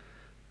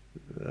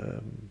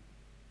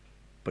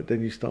 But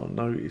then you start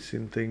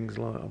noticing things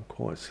like, I'm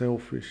quite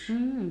selfish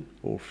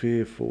or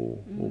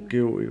fearful or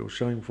guilty or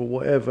shameful,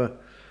 whatever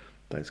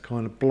that's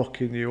kind of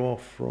blocking you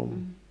off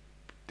from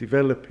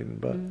developing.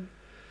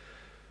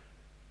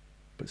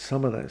 But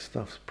some of that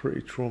stuff's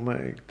pretty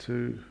traumatic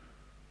to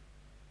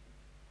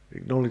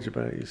acknowledge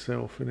about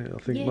yourself, innit? I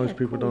think most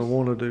people don't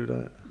want to do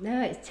that.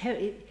 No, it's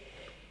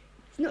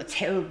not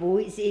terrible.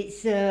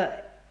 It's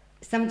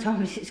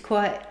sometimes it's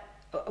quite.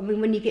 I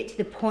mean, when you get to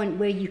the point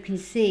where you can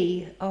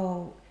see,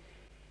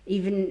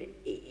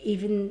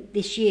 even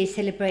this year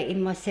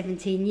celebrating my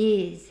 17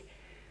 years,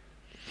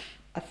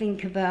 I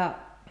think about.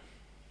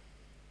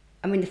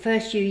 I mean, the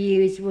first few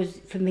years was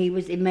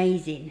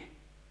amazing.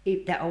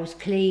 That I was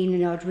clean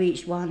and I'd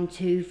reached 1,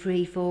 2,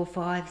 3, 4,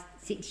 5,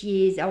 6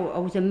 years. I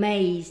was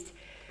amazed.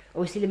 I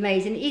was still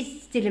amazed, and it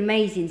is still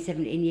amazing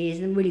 17 years,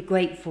 and I'm really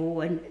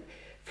grateful and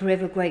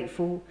forever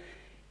grateful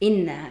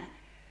in that.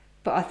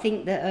 But I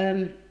think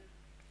that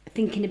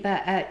thinking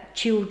about our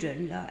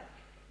children, like,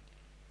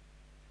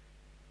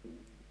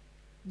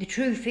 the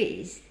truth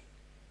is,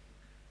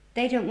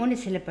 they don't want to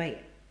celebrate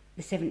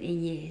the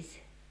 17 years.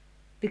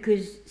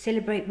 Because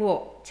celebrate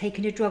what?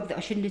 Taking a drug that I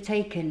shouldn't have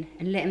taken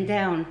and let them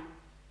down.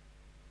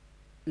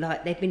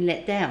 Like they've been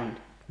let down.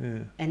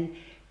 Yeah. And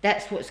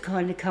that's what's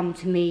kind of come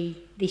to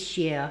me this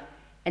year.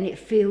 And it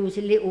feels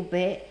a little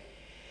bit...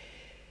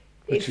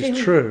 Which is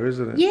true,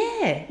 isn't it?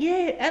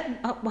 Yeah,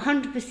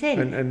 100%.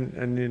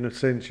 And in a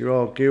sense you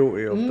are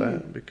guilty of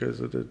that because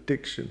of the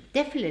addiction.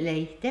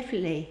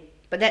 Definitely.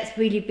 But that's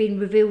really been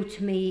revealed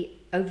to me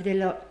over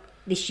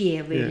this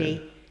year, really. Yeah.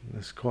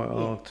 That's quite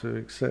hard to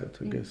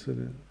accept, I guess,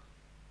 isn't it?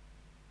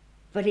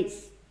 But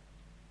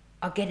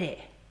I get it.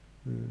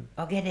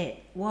 I get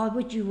it. Why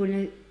would you want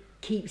to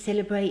keep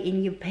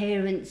celebrating your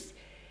parents'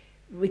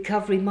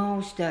 recovery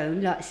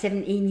milestone, like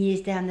 17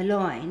 years down the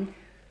line,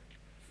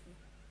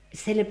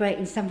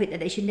 celebrating something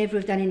that they should never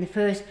have done in the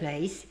first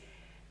place,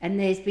 and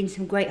there's been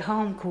some great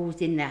harm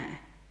caused in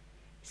that.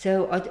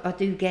 So I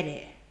do get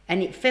it.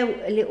 And it felt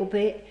a little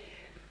bit,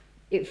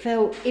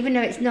 even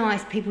though it's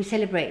nice, people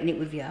celebrating it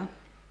with you,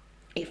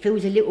 it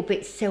feels a little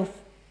bit selfie.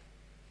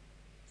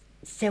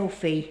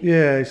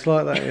 Yeah, it's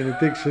like that in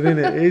addiction, isn't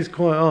it? It is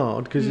quite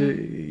hard because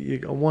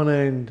you, on one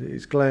hand,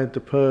 it's glad the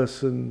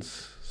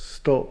person's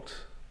stopped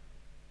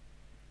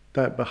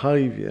that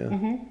behaviour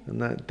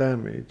and that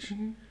damage,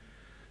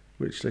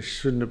 which they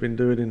shouldn't have been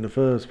doing in the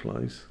first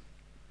place.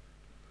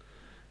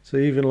 So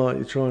even like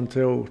you try and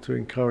to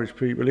encourage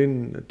people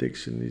in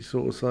addiction, you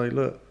sort of say,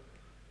 look,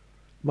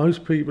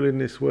 most people in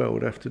this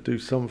world have to do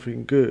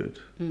something good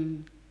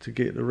to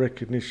get the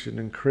recognition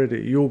and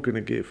credit you're going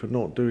to get for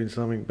not doing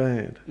something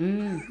bad.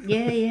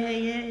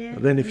 Yeah.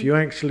 But then if you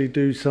actually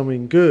do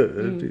something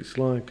good, it's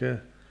like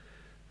a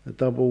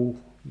double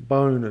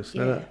bonus.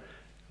 Yeah. Now,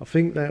 I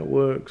think that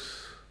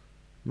works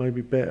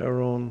maybe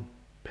better on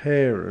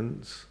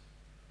parents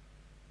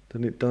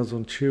than it does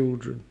on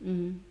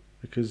children,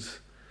 because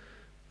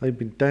they've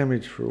been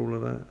damaged for all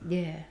of that.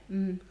 Yeah.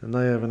 And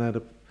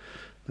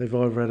they've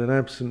either had an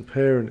absent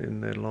parent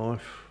in their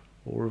life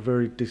or a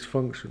very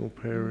dysfunctional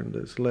parent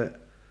that's let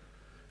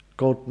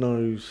God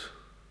knows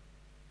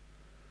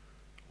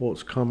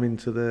what's come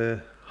into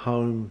their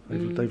home.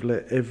 They've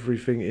let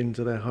everything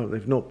into their home.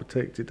 They've not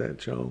protected that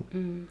child.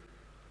 And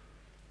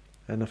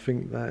I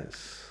think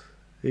that's,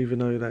 even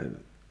though that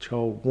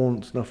child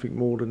wants nothing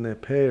more than their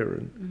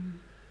parent,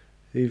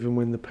 even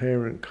when the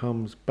parent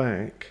comes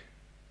back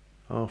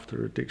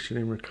after addiction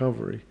in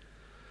recovery,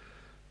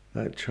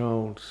 that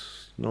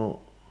child's not...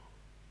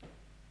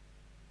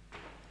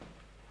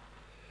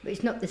 But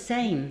it's not the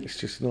same. It's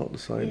just not the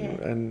same.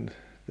 Yeah. And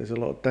there's a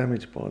lot of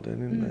damage by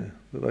then, isn't there,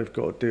 that they've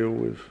got to deal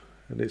with.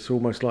 And it's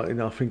almost like,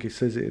 I think it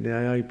says it in the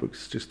AA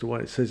books, just the way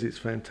it says it's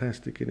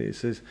fantastic, and it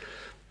says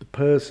the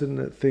person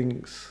that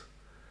thinks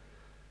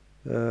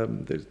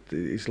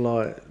It's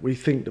like we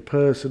think the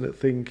person that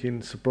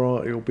thinking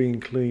sobriety or being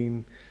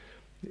clean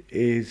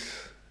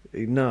is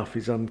enough,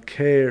 is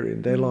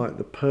uncaring. They're like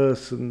the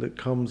person that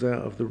comes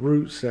out of the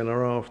root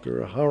cellar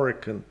after a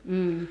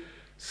hurricane,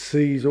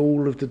 sees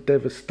all of the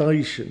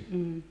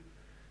devastation,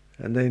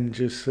 and then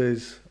just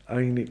says,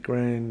 ain't it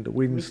grand, the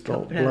wind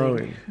stopped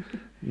blowing,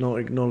 not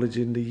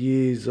acknowledging the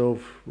years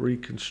of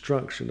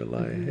reconstruction that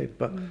lay ahead.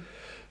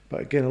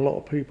 But again, a lot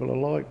of people are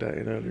like that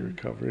in early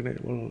recovery,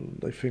 innit? Well,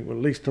 they think, well,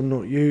 at least I'm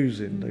not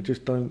using. They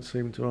just don't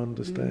seem to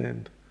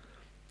understand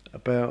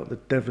about the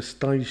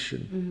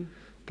devastation.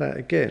 That,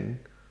 again,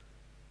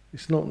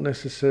 it's not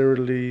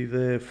necessarily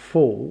their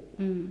fault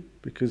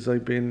because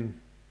they've been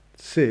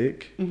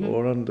sick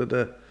or under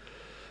the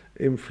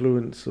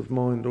influence of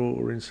mind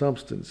altering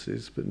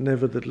substances, but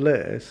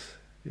nevertheless,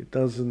 it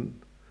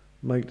doesn't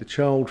make the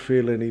child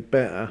feel any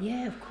better.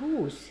 Yeah, of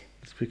course.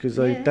 It's because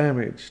they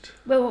damaged.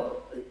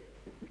 Well,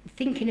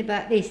 thinking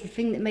about this, the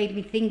thing that made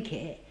me think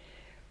it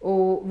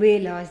or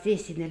realise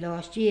this in the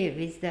last year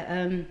is that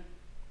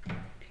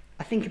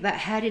I think about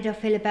how did I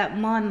feel about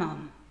my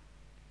mum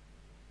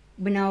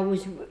when I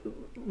was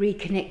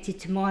reconnected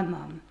to my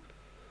mum.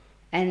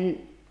 And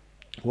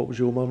what was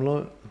your mum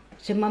like?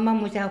 So my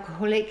mum was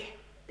alcoholic.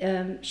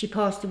 She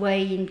passed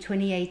away in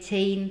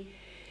 2018.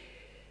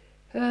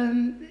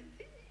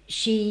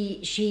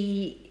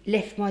 She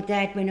left my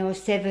dad when I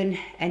was 7,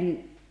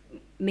 and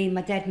me and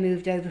my dad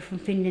moved over from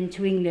Finland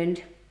to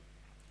England,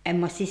 and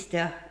my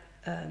sister,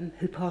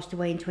 who passed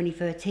away in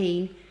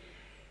 2013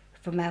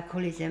 from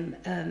alcoholism.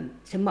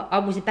 I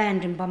was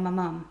abandoned by my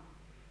mum.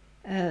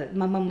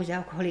 My mum was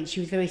alcoholic.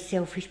 She was very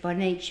selfish by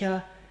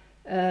nature.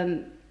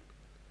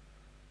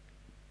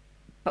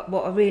 But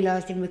what I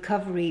realised in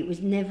recovery, it was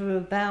never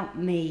about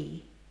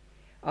me.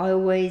 I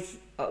always,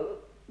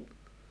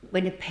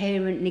 when a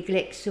parent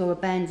neglects or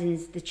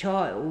abandons the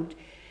child,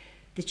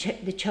 the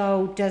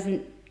child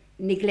doesn't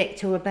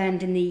neglect or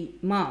abandon the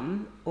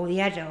mum or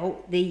the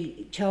adult.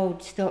 The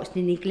child starts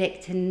to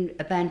neglect and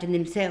abandon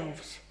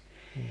themselves.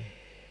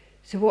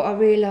 So what I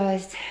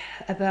realised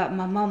about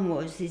my mum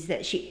is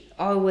that I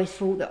always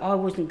thought that I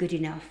wasn't good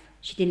enough.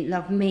 She didn't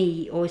love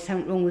me, or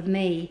something wrong with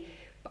me.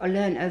 But I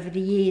learnt over the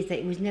years that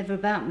it was never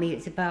about me,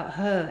 it's about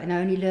her. And I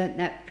only learnt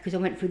that because I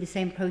went through the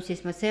same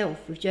process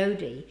myself with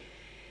Jodie.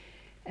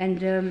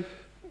 And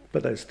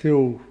but that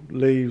still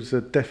leaves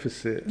a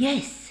deficit.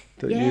 Yes.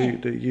 That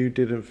you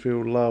didn't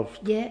feel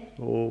loved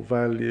or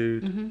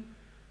valued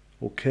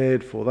or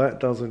cared for. That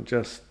doesn't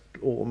just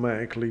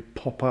automatically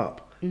pop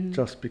up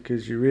just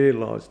because you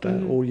realise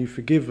that or you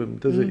forgive them,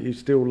 does it? You're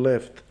still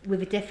left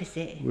with a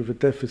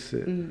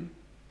deficit.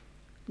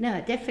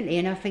 No, definitely.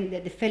 And I think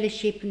that the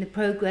fellowship and the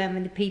programme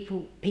and the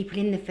people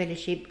in the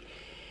fellowship,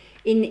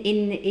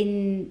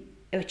 in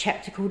a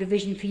chapter called A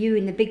Vision for You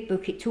in the big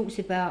book, it talks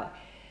about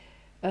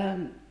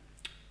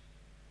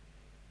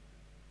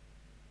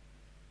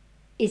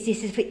is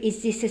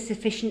this a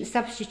sufficient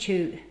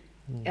substitute?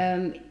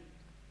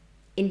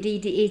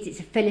 Indeed it is. It's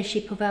a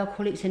fellowship of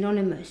Alcoholics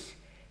Anonymous.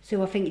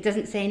 So I think it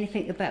doesn't say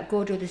anything about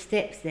God or the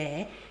steps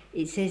there.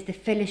 It says the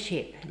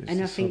fellowship,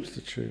 and I think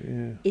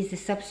is the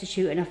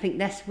substitute. And I think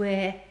that's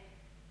where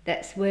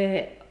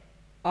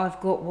I've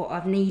got what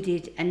I've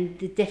needed, and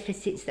the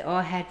deficits that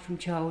I had from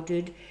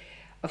childhood,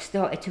 I've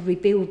started to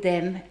rebuild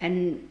them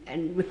and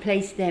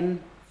replace them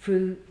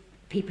through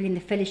people in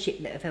the fellowship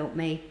that have helped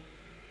me.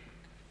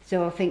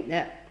 So I think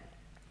that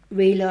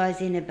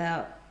realising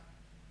about...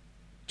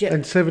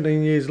 And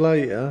 17 years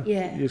later,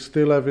 you're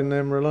still having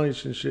them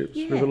relationships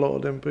with a lot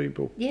of them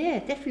people. Yeah,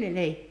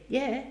 definitely,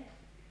 yeah.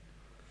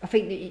 I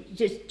think that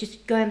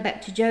just going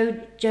back to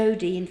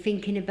Jodie and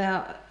thinking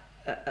about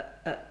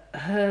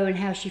her and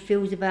how she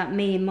feels about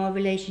me and my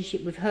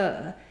relationship with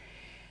her,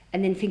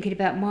 and then thinking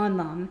about my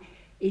mum,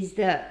 is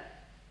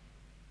that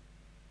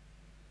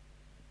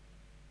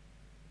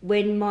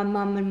when my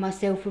mum and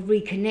myself were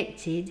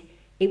reconnected,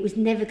 it was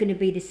never going to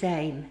be the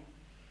same.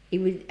 It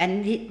was,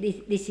 and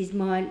this is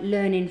my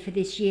learning for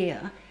this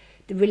year.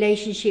 The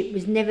relationship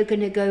was never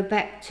going to go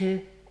back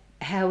to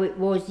how it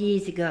was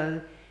years ago.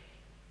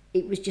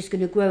 It was just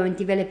going to grow and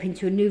develop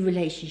into a new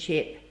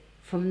relationship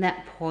from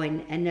that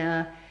point. And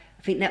I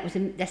think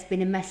that's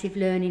been a massive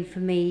learning for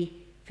me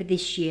for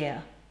this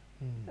year.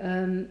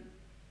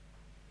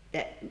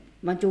 That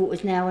my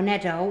daughter's now an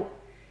adult.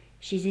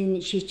 She's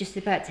just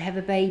about to have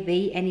a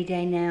baby any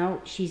day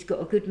now. She's got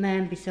a good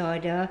man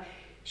beside her.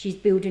 She's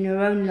building her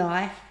own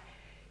life.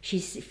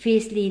 She's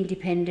fiercely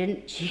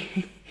independent.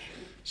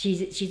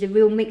 She's a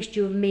real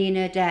mixture of me and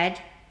her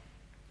dad.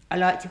 I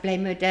like to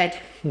blame her dad,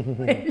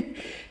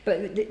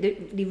 but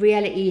the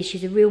reality is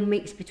she's a real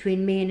mix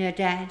between me and her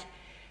dad,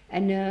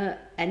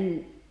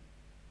 and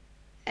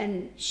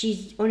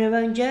she's on her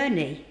own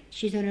journey.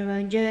 She's on her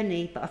own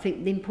journey. But I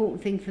think the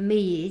important thing for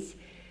me is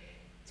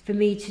for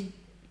me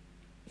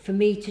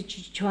to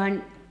try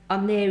and,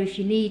 I'm there if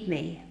you need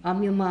me.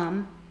 I'm your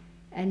mum,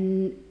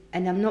 and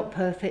I'm not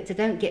perfect. I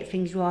don't get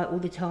things right all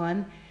the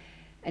time,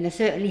 and I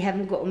certainly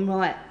haven't got them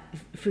right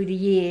through the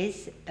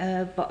years.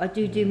 But I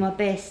do my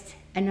best,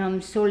 and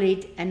I'm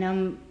solid,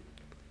 and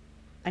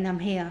and I'm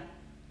here.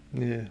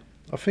 Yeah,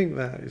 I think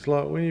that it's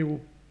like when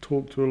you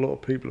talk to a lot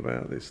of people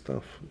about this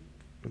stuff,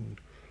 and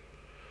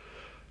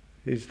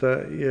is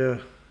that, yeah,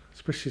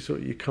 especially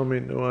sort of you come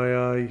into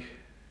AA,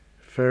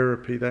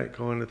 therapy, that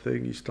kind of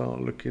thing, you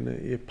start looking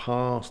at your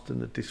past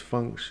and the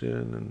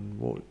dysfunction and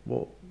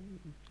what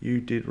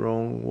you did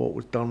wrong, what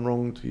was done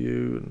wrong to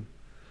you, and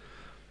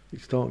you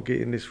start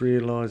getting this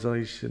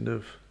realisation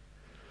of,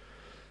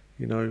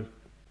 you know,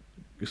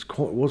 it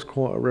was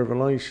quite a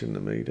revelation to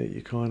me that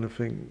you kind of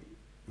think,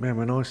 man,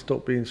 when I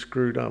stop being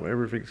screwed up,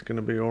 everything's going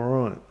to be all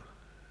right.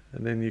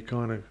 And then you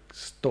kind of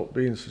stop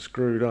being so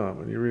screwed up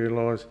and you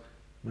realise,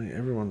 mate,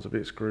 everyone's a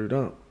bit screwed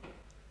up.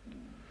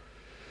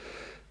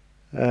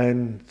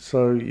 And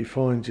so you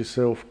find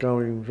yourself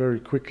going very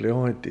quickly,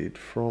 I did,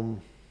 from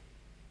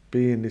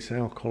being this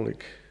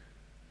alcoholic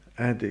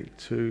addict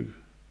to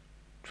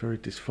a very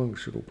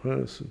dysfunctional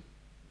person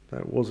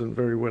that wasn't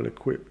very well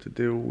equipped to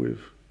deal with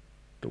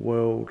the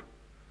world,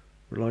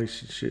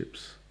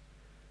 relationships,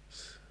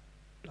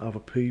 other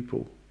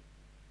people,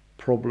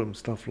 problems,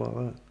 stuff like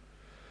that.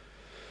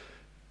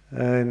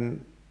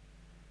 And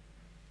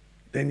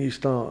then you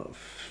start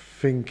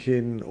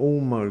thinking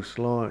almost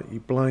like you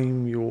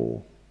blame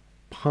your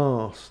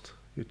past,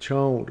 your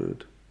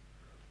childhood,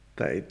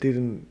 that it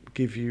didn't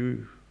give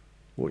you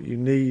what you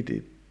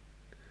needed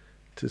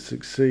to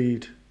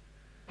succeed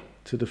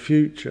to the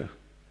future.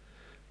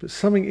 But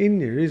something in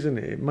you, isn't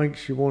it? It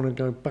makes you want to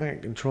go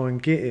back and try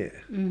and get it.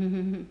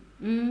 Mm-hmm.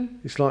 Mm-hmm.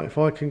 It's like, if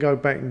I can go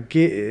back and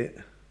get it,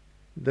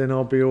 then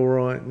I'll be all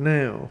right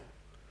now.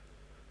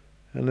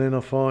 And then I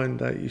find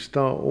that you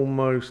start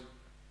almost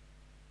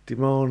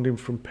demanding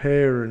from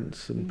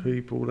parents and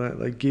people that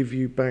they give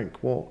you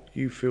back what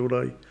you feel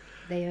they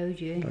owed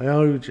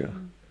you.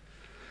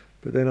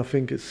 But then I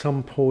think at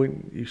some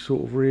point you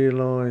sort of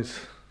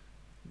realise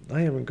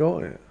they haven't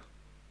got it.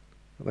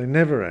 They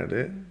never had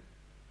it.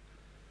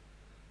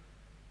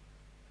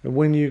 And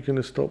when you're going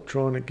to stop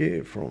trying to get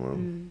it from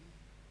them?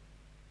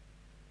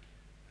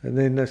 And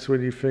then that's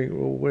when you think,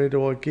 well, where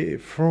do I get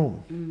it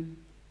from?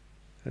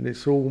 And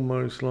it's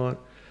almost like,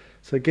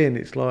 so again,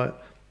 it's like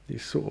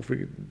this sort of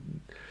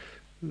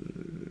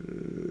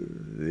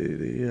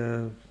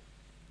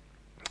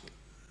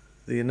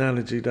the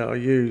analogy that I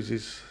use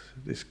is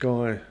this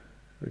guy.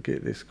 I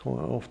get this quite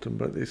often,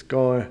 but this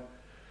guy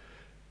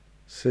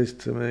says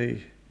to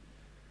me,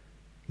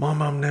 "My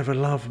mum never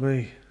loved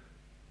me.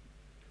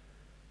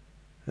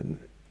 And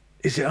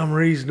is it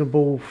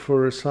unreasonable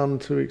for a son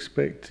to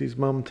expect his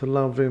mum to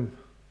love him?"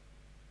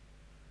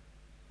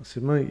 I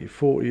said, "Mate, you're a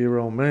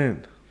 40-year-old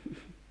man.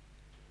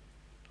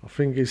 I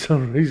think it's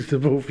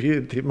unreasonable for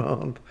you to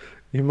demand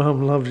your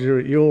mum loves you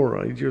at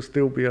your age. You'll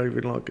still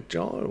behaving like a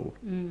child."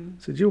 I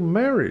said, "You're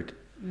married.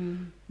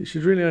 You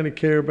should really only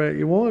care about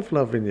your wife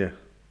loving you."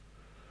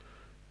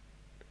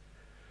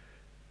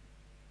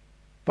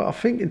 But I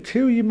think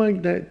until you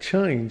make that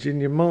change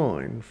in your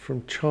mind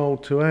from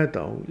child to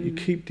adult, you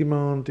keep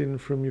demanding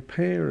from your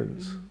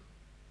parents.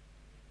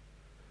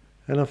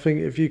 And I think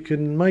if you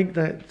can make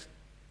that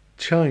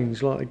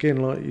change, like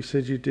you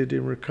said you did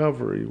in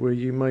recovery, where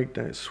you make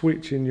that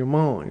switch in your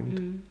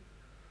mind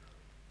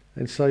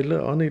and say,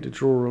 look, I need to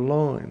draw a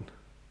line.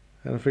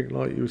 And I think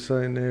like you were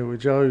saying there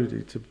with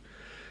Jodie,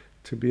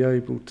 to be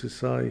able to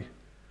say,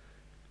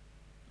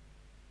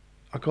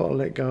 I've got to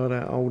let go of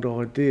that old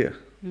idea.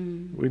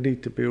 We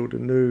need to build a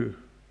new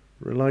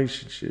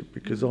relationship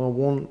because I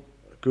want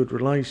a good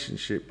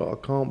relationship, but I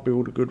can't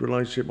build a good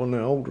relationship on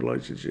that old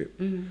relationship.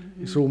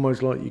 It's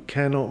almost like you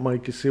cannot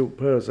make a silk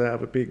purse out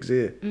of a pig's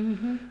ear.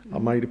 I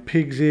made a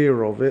pig's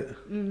ear of it.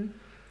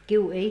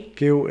 Guilty.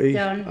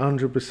 Done.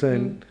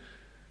 100%.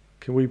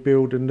 Can we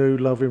build a new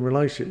loving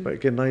relationship? But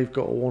again, they've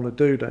got to want to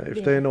do that.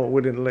 If they're not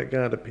willing to let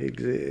go of the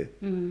pig's ear,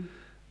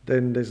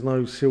 then there's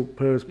no silk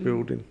purse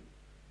building.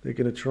 They're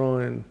going to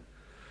try and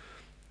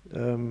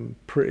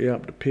pretty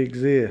up the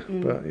pig's ear,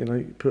 but you know,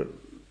 you put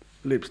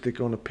lipstick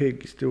on a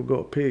pig, you still got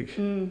a pig.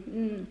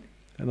 And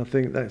I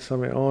think that's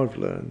something I've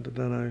learned. I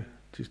don't know.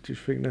 Do you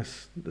think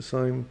that's the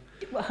same?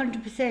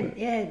 100%.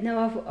 Yeah.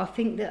 No, I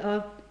think that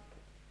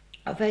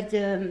I've had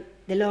the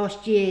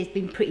last year has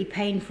been pretty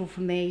painful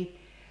for me.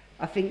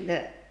 I think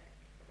that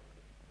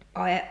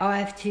I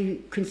have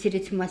to consider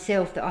to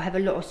myself that I have a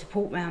lot of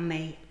support around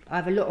me. I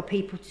have a lot of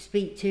people to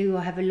speak to.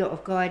 I have a lot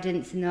of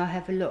guidance, and I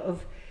have a lot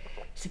of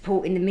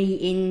support in the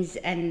meetings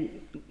and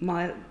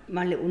my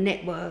little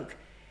network.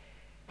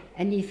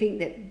 And you think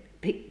that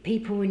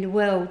people in the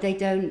world, they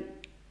don't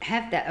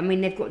have that. I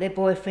mean, they've got their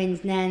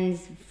boyfriends,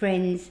 nans,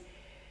 friends.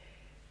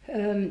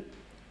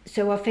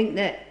 So I think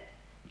that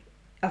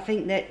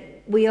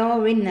we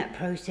are in that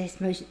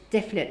process, most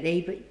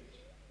definitely, but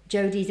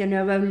Jodie's on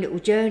her own little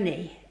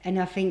journey. And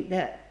I think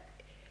that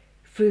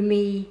through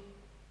me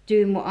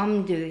doing what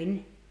I'm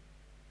doing,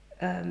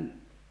 and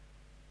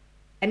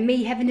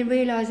me having the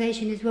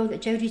realisation as well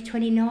that Jodie's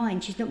 29,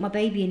 she's not my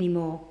baby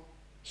anymore.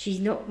 She's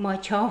not my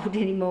child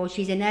anymore.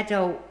 She's an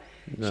adult.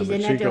 No, she's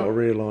got to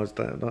realise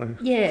that, though.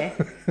 Yeah.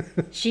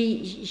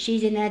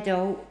 she's an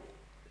adult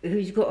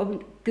who's got a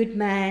good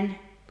man,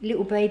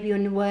 little baby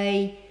on the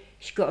way.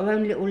 she's got her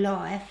own little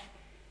life,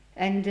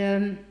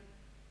 and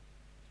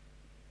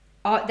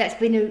that's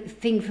been a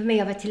thing for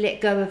me. I've had to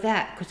let go of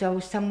that because I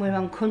was somewhere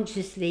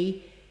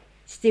unconsciously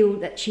still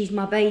that she's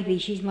my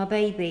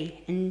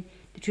baby, and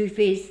the truth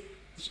is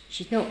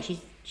she's not.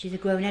 She's a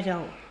grown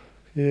adult.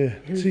 Yeah.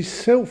 See,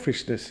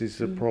 selfishness is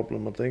the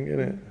problem, I think, isn't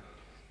it?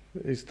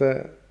 Is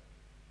that,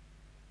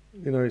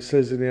 you know, it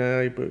says in the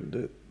AA book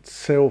that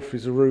self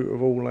is the root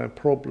of all our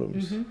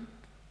problems.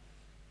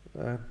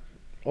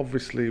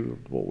 Obviously,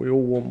 what we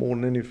all want more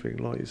than anything,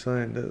 like you're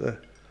saying,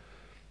 that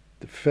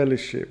the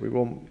fellowship, we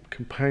want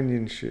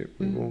companionship,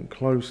 we want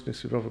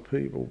closeness with other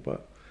people,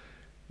 but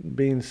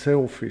being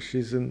selfish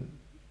isn't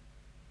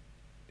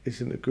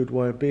a good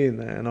way of being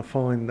that. And I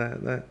find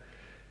that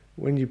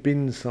when you've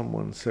been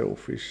someone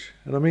selfish,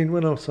 and I mean,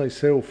 when I say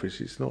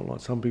selfish, it's not like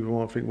some people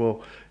might think,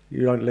 well,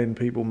 you don't lend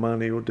people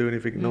money or do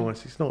anything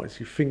nice. It's not. It's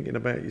you're thinking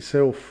about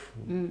yourself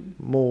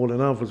more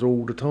than others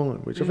all the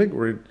time, which I think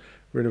we're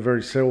in a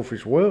very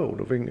selfish world,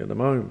 I think, at the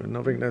moment. And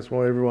I think that's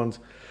why everyone's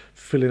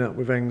filling up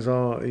with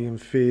anxiety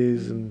and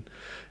fears and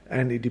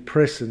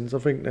antidepressants. I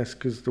think that's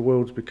because the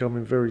world's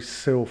becoming very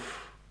selfish.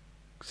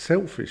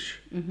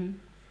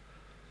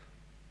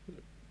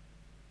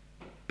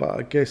 But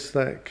I guess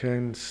that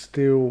can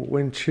still,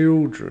 when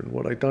children,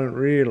 what they don't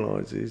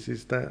realise is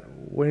that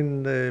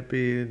when they're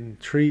being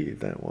treated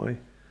that way,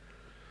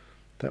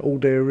 that all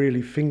they're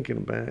really thinking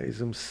about is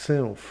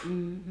themselves.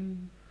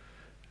 And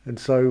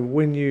so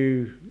when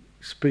you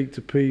speak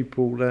to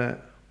people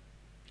that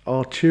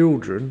are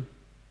children,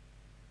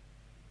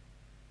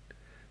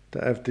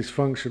 that have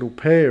dysfunctional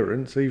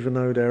parents, even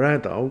though they're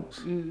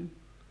adults,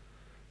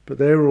 but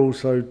they're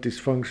also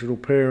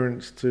dysfunctional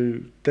parents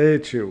to their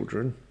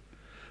children,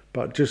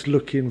 but just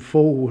looking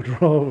forward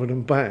rather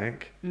than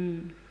back,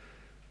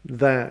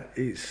 that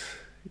it's,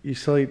 you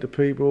say to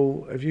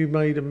people, have you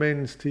made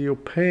amends to your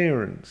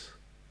parents?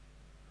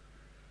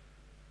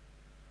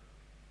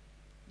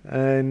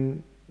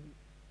 And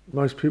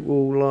most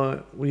people are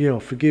like, well, yeah,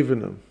 I've forgiven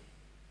them.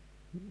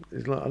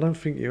 It's like, I don't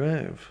think you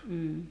have.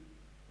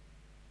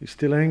 You're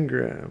still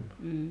angry at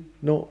them.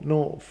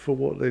 Not for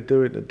what they're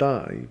doing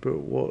today, but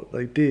what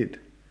they did.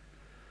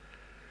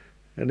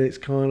 And it's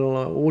kind of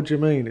like, well, what do you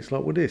mean? It's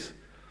like, well, this.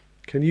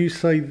 Can you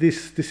say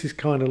this? This is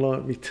kind of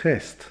like my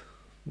test.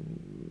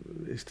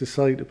 It's to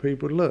say to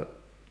people, look,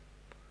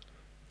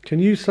 can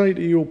you say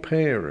to your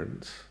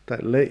parents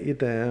that let you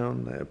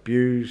down, that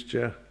abused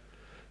you,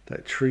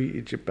 that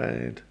treated you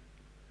bad?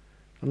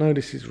 I know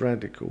this is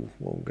radical,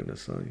 what I'm going to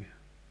say,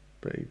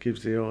 but it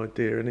gives the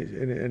idea,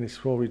 and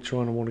it's what we're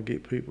trying to want to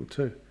get people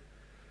to.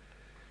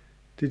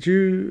 Did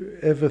you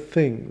ever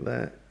think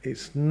that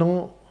it's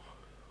not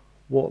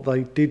what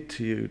they did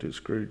to you that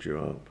screwed you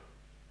up?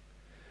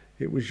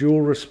 It was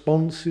your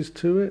responses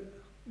to it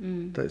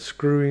that's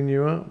screwing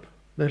you up.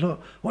 They're like,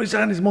 what you're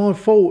saying is my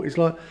fault. It's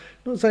like,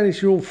 not saying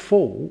it's your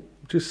fault,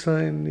 just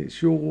saying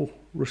it's your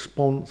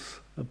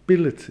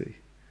responsibility.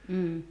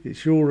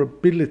 It's your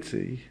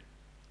ability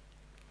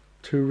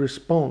to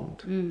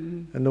respond.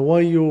 And the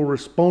way you're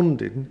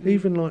responding,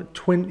 even like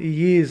 20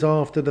 years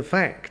after the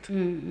fact,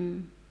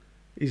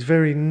 is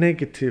very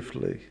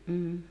negatively,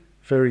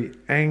 very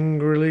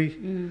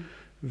angrily,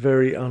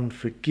 very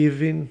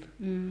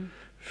unforgiving,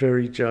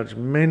 very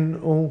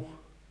judgmental.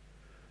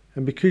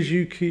 And because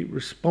you keep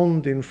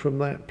responding from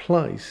that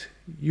place,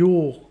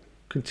 you're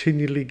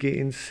continually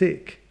getting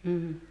sick.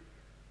 And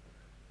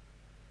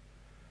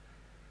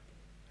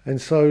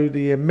so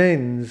the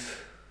amends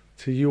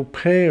to your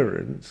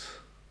parents,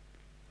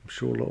 I'm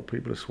sure a lot of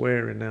people are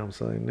swearing now I'm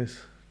saying this,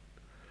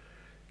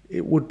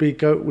 it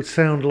would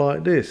sound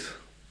like this.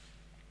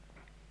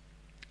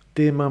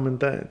 Dear Mum and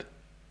Dad,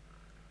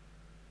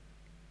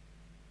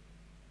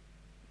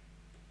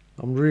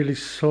 I'm really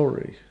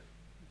sorry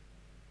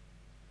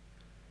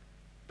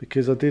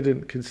because I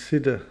didn't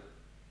consider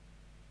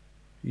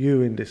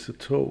you in this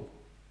at all.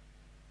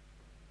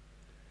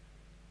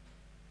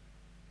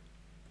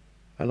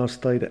 And I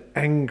stayed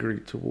angry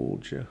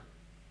towards you.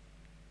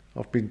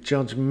 I've been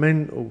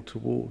judgmental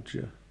towards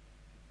you.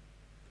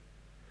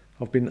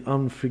 I've been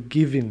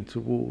unforgiving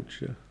towards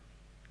you.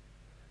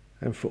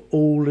 And for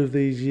all of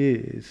these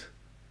years,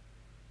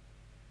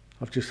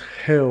 I've just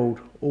held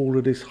all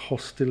of this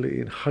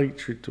hostility and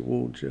hatred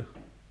towards you.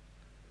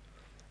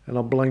 And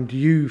I blamed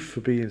you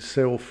for being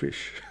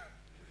selfish.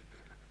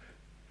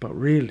 But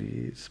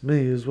really, it's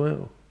me as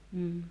well.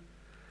 And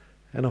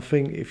I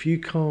think if you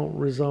can't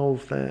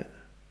resolve that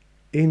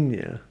in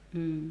you,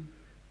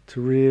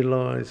 to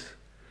realise...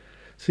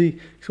 See,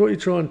 it's what you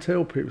try and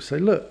tell people. Say,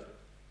 look,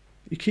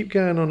 you keep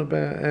going on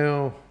about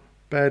how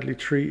badly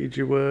treated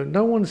you were.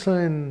 No one's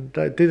saying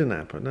that didn't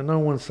happen, and no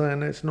one's saying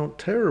that's not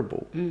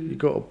terrible. You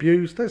got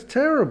abused, that's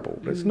terrible.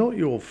 That's not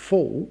your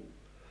fault.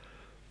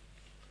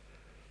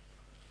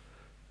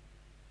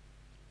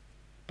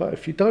 But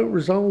if you don't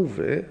resolve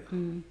it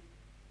and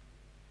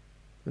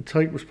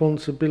take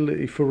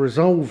responsibility for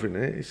resolving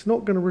it, it's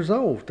not going to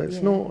resolve.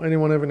 That's not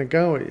anyone having a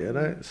go at you.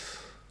 That's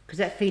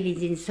Because that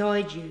feeling's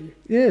inside you.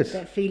 Yes.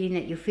 That feeling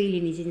that you're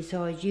feeling is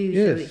inside you,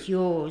 Yes. so it's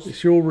yours.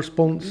 It's your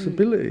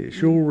responsibility. It's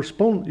your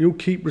response. You'll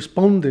keep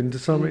responding to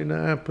something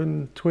that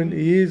happened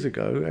 20 years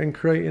ago and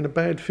creating a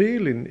bad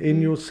feeling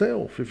in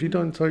yourself. If you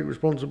don't take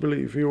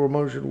responsibility for your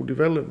emotional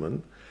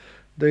development,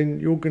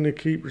 then you're going to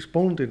keep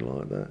responding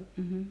like that.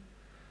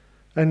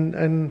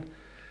 And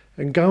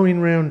going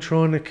around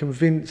trying to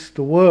convince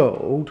the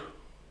world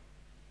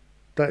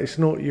that it's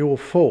not your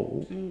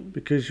fault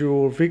because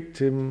you're a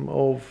victim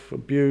of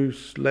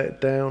abuse,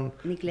 letdown,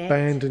 Neglect.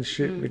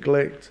 abandonship,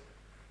 neglect,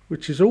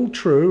 which is all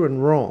true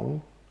and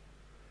wrong.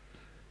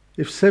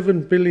 If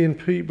 7 billion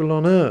people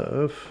on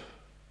Earth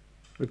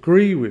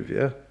agree with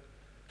you,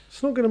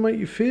 it's not going to make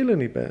you feel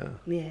any better.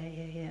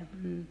 Yeah.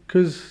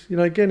 Because,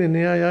 again, in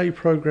the AA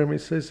program, it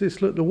says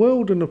this, look, the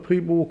world and the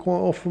people were quite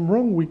often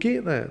wrong. We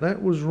get that.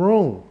 That was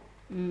wrong.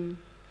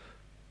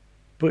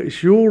 But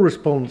it's your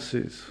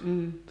responses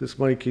that's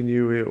making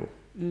you ill.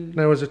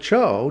 Now, as a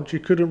child, you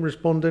couldn't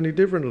respond any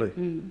differently.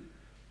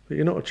 But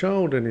you're not a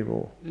child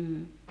anymore.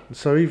 And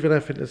so even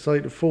having to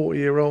say to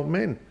 40-year-old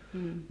men,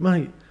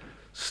 mate,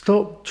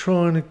 stop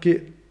trying to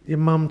get your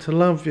mum to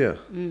love you.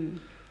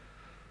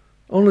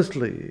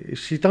 Honestly, if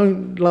she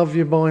don't love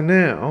you by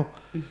now,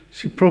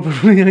 she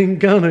probably ain't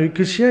gonna,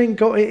 because she ain't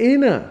got it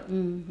in her.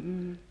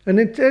 And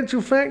in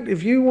actual fact,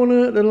 if you want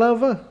her to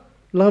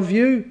love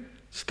you,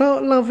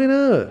 start loving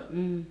her.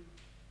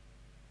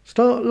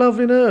 Start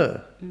loving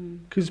her.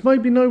 Because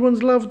maybe no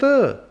one's loved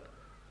her.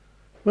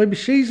 Maybe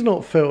she's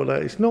not felt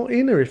that. It's not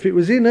in her. If it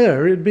was in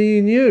her, it'd be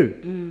in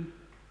you.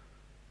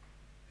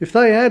 If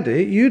they had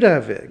it, you'd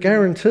have it,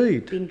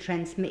 guaranteed. Been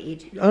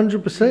transmitted.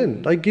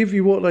 100%. They give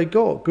you what they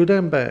got, good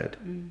and bad.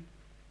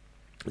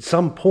 At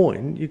some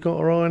point, you've got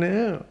to iron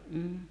it out.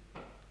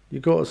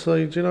 You've got to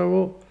say, do you know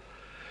what?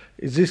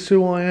 Is this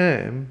who I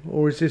am,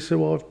 or is this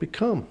who I've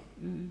become?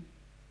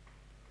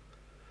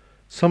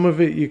 Some of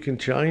it you can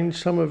change,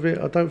 some of it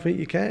I don't think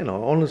you can.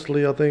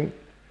 Honestly, I think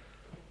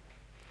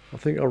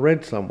I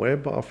read somewhere,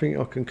 but I think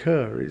I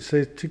concur. It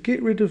says to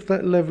get rid of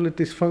that level of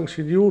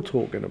dysfunction you're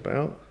talking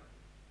about,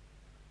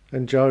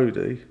 and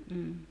Jodie,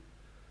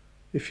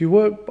 if you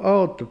work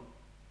hard, the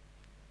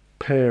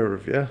pair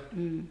of you,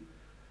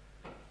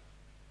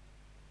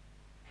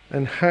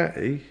 and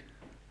Hattie,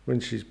 when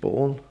she's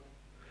born,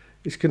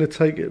 it's going to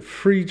take it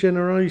 3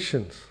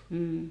 generations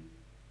to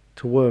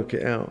work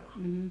it out.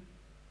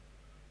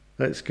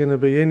 That's going to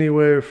be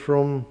anywhere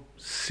from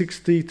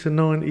 60 to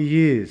 90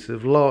 years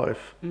of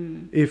life.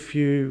 If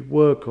you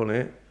work on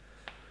it,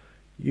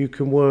 you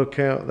can work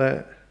out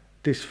that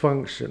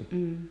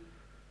dysfunction.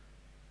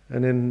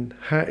 And then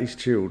Hattie's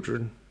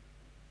children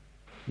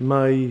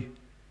may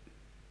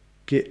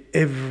get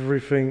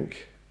everything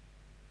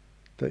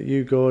that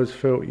you guys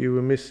felt you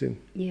were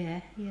missing.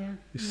 Yeah.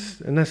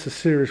 And that's a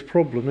serious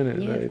problem, isn't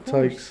it? Yeah, That of it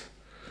course. takes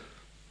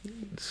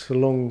so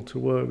long to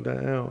work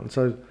that out. And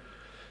so,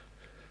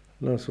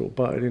 I sort of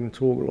butted in and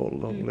talk a lot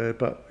along there,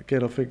 but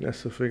again, I think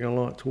that's the thing I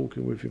like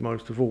talking with you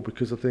most of all,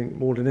 because I think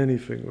more than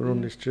anything, we're on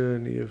this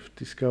journey of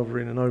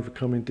discovering and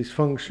overcoming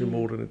dysfunction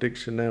more than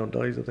addiction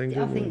nowadays, I think.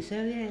 I aren't we? think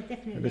so, yeah,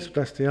 definitely. And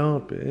that's the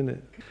hard bit, isn't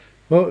it?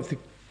 Well, if you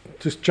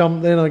just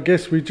jump then, I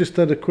guess we just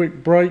had a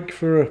quick break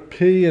for a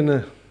pee and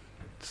a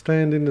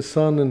stand in the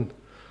sun and a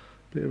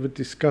bit of a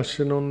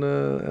discussion on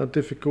how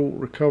difficult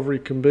recovery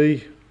can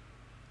be,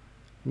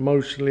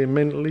 emotionally and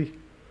mentally.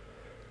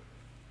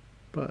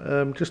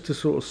 But just to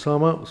sort of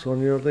sum up,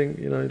 Sonia, I think,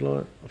 I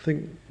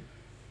think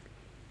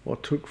what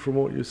I took from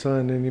what you're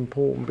saying, and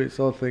important bits,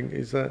 I think,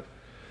 is that,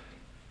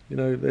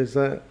 there's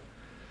that,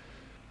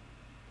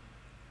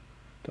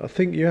 I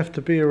think you have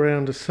to be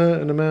around a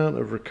certain amount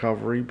of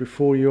recovery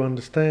before you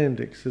understand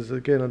it. Because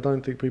again, I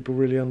don't think people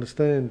really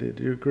understand it.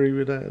 Do you agree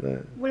with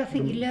that? Well, I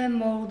think you learn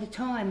more all the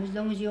time as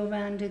long as you're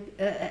around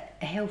a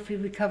healthy,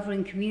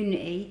 recovering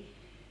community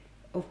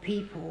of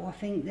people. I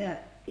think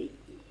that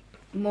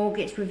more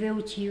gets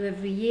revealed to you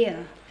every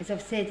year. As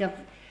I've said,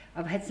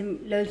 I've had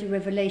loads of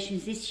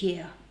revelations this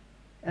year.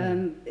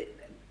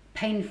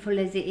 Painful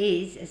as it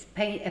is, as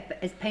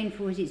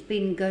painful as it's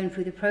been going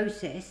through the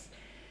process.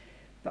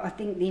 But I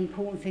think the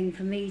important thing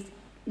for me is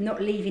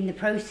not leaving the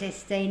process,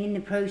 staying in the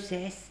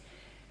process,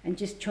 and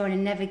just trying to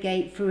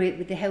navigate through it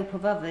with the help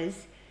of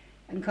others,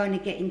 and kind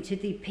of getting to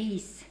the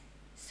peace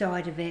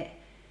side of it.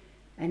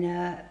 And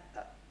I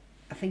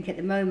think at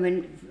the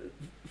moment,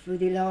 through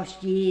the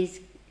last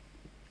year's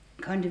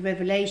kind of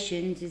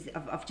revelations, is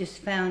I've just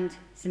found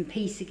some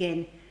peace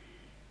again.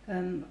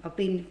 I've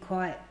been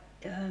quite...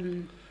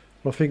 I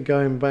think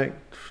going back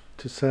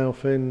to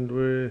Southend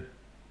where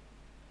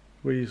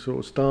you sort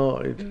of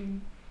started,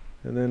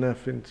 and then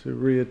having to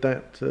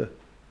readapt to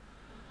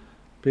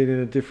being in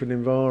a different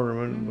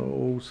environment, but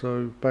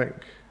also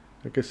back,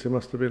 I guess there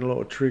must have been a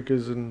lot of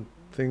triggers and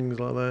things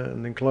like that,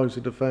 and then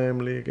closer to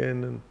family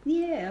again, and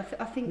yeah,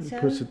 I think so.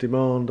 It puts a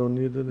demand on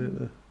you,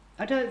 doesn't it?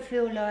 I definitely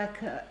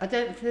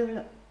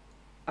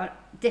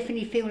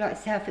feel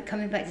like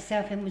coming back to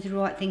Southend was the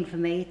right thing for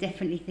me. I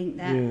definitely think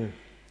that. Yeah.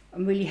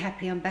 I'm really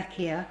happy I'm back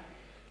here.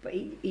 But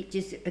it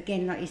just,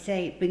 again, like you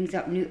say, it brings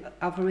up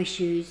other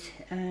issues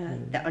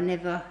that I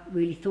never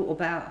really thought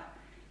about.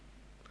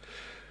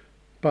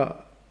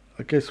 But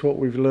I guess what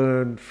we've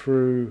learned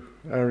through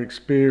our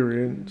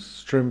experience,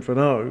 strength and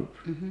hope,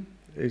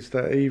 is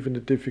that even the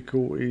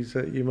difficulties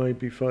that you may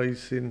be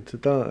facing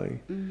today,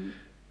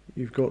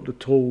 you've got the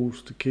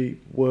tools to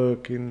keep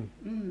working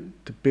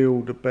to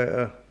build a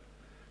better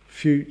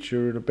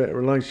future and a better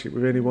relationship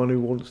with anyone who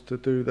wants to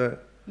do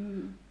that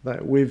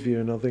with you.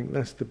 And I think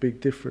that's the big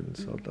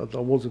difference. I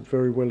wasn't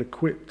very well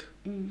equipped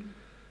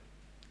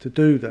to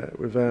do that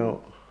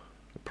without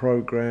a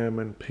program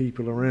and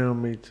people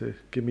around me to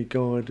give me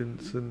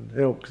guidance and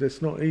help, because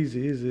it's not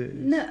easy, is it?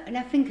 No, and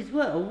I think as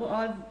well, what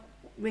I've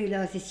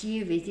realised this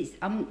year is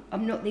I'm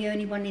not the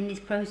only one in this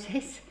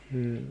process.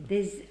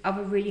 There's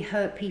other really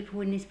hurt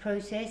people in this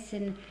process,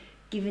 and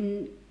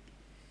given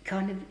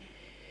kind of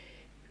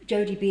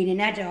Jodie being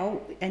an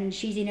adult and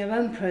she's in her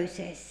own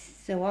process,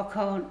 so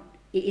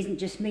it isn't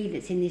just me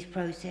that's in this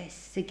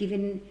process. So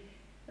given,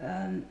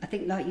 I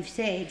think like you've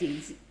said,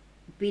 it's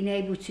being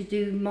able to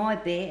do my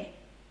bit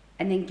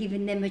and then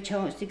giving them a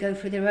chance to go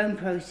through their own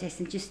process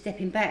and just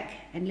stepping back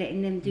and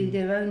letting them do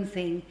their own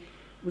thing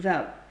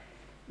without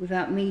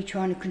me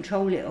trying to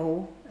control it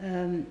all,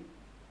 and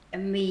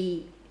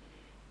me,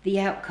 the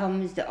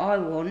outcomes that I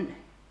want,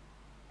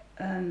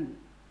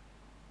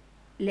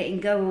 letting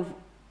go of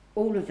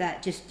all of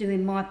that, just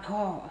doing my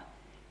part,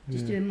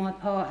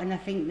 and I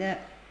think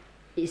that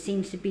it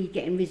seems to be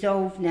getting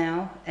resolved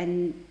now,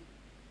 and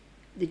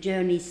the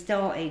journey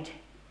started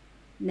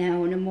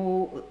now in a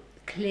more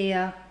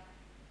clear,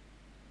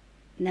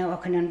 now I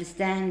can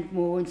understand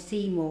more and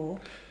see more.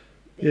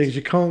 Yeah, because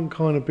you can't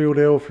kind of build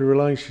a healthy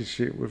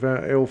relationship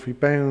without healthy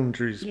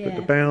boundaries, but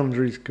the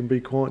boundaries can be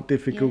quite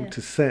difficult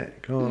to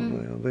set, can't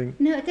they, I think?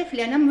 No,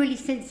 definitely, and I'm a really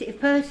sensitive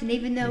person,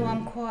 even though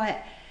I'm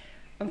quite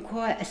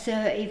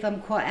assertive,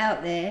 I'm quite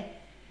out there.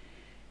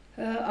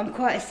 I'm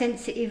quite a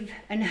sensitive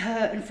and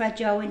hurt and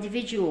fragile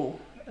individual,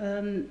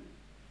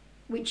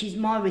 which is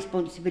my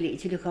responsibility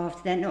to look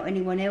after that, not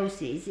anyone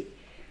else's.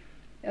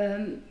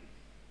 It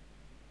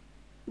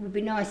would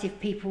be nice if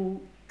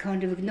people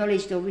kind of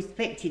acknowledged or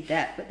respected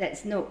that, but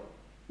that's not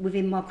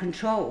within my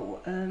control.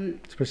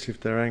 Especially if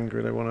they're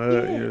angry, they want to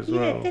hurt you as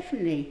well. Yeah,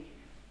 definitely.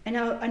 And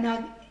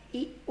I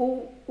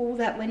all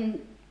that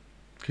when,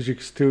 because you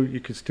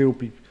could still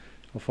be.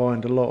 I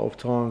find a lot of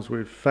times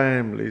with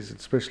families,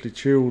 especially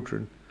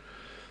children,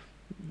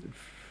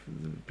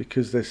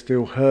 because they're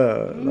still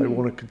hurt, they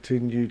want to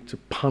continue to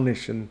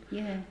punish. And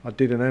I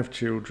didn't have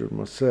children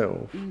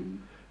myself,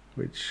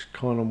 which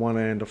kind of on one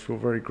hand I feel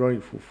very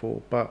grateful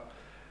for, but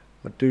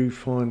I do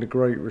find a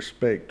great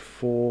respect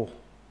for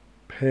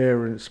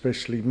parents,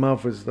 especially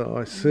mothers that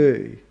I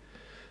see,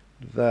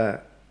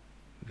 that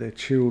their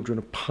children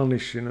are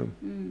punishing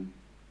them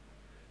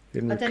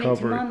in recovery. I done it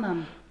to my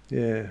mum.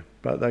 Yeah,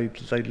 but they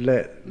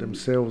let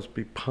themselves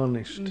be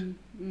punished.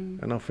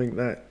 And I think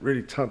that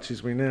really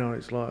touches me now.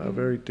 It's like a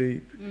very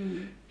deep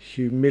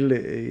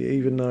humility,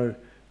 even though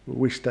we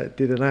wish that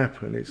didn't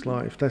happen. It's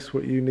like, if that's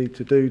what you need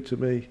to do to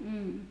me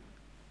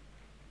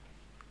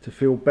to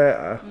feel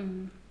better,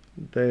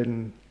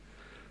 then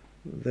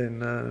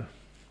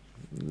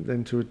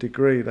to a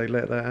degree they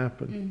let that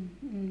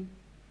happen.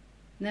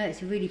 No,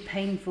 it's a really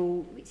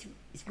painful,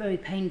 it's very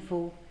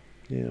painful.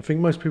 Yeah, I think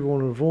most people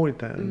want to avoid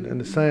that, and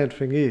the sad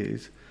thing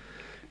is,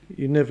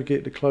 you never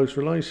get the close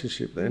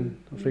relationship then.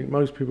 I think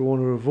most people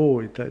want to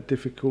avoid that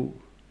difficult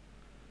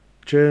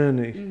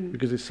journey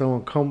because it's so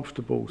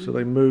uncomfortable, so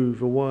they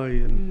move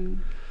away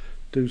and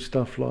do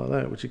stuff like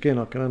that, which again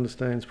I can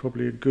understand is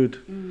probably a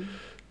good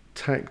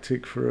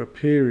tactic for a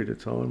period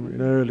of time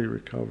in early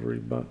recovery,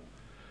 but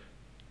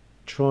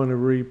trying to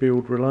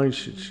rebuild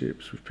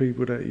relationships with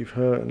people that you've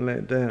hurt and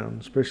let down,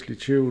 especially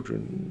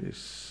children,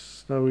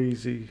 is no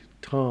easy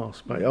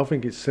task, but I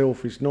think it's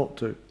selfish not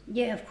to.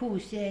 Yeah, of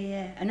course,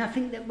 yeah. And I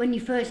think that when you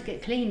first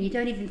get clean, you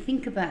don't even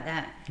think about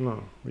that.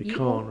 No, you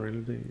can't really,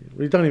 do you?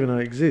 You don't even know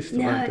it exists.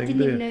 No, I I think,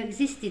 didn't even know it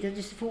existed. I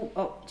just thought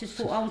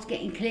I was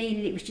getting clean,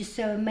 and it was just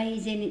so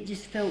amazing. It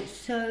just felt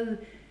so.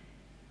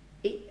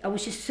 I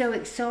was just so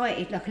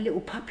excited, like a little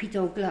puppy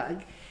dog,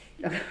 like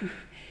a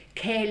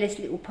careless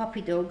little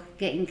puppy dog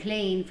getting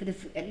clean for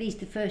at least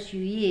the first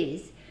few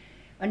years.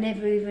 I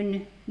never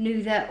even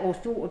knew that or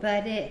thought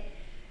about it.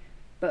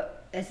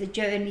 But as the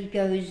journey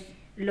goes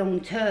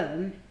long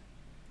term,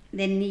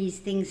 then these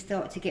things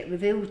start to get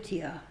revealed to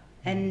you,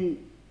 and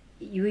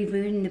you're either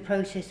in the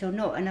process or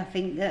not. And I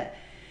think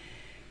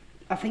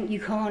you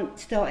can't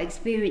start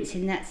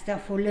experiencing that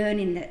stuff or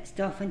learning that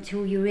stuff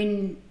until you're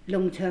in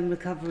long-term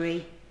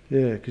recovery.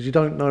 Yeah, because you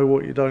don't know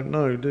what you don't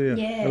know, do you?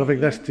 Yeah. And I think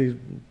that's the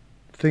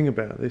thing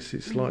about this.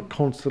 It's like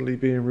constantly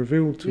being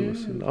revealed to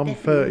us. And I'm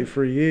Definitely.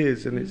 33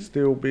 years and it's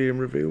still being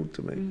revealed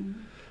to me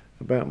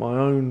about my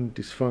own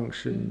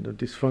dysfunction, the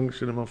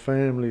dysfunction of my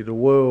family, the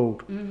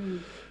world,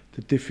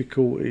 the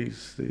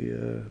difficulties,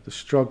 the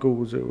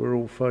struggles that we're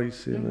all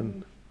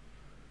facing.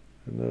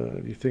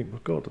 And you think, my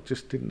God, I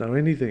just didn't know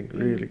anything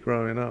really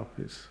growing up.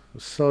 I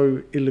was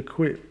so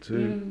ill-equipped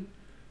to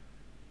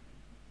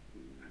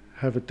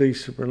have a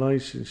decent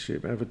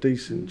relationship, have a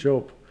decent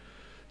job,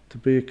 to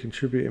be a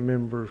contributing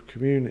member of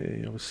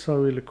community. I was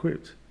so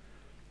ill-equipped.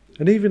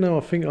 And even though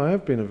I think I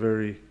have been a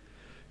very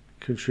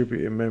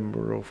contributing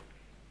member of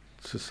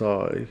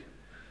society,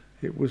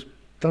 it was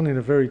done in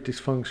a very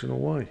dysfunctional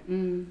way.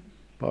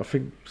 But I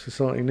think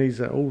society needs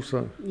that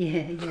also.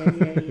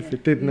 If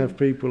it didn't have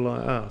people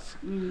like us,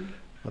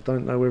 I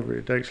don't know whether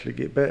it'd actually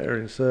get better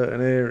in certain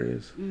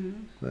areas.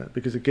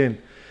 Because again,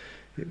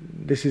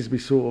 this is the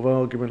sort of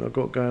argument I've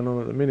got going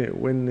on at the minute.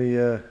 When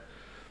the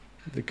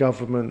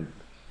government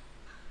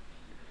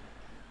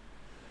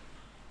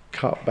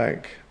cut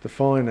back the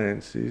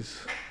finances,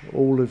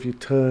 all of your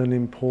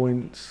turning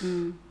points,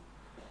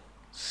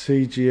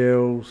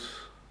 CGLs,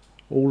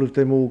 all of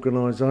them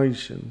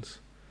organisations,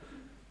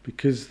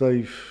 because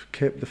they've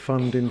kept the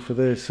funding for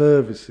their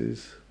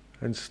services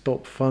and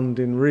stopped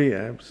funding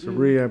rehabs, the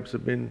rehabs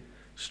have been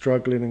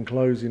struggling and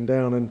closing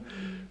down, and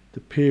the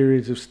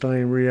periods of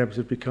stay in rehabs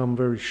have become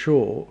very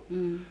short.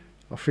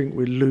 I think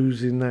we're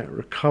losing that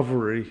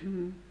recovery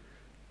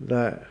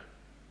that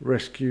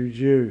rescued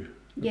you,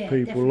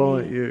 people definitely.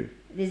 Like you.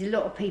 There's a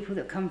lot of people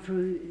that come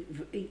through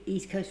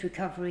East Coast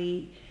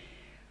Recovery.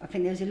 I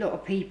think there's a lot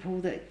of people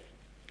that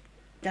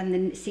done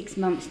the 6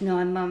 months,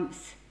 9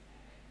 months,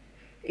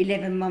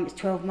 11 months,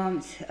 12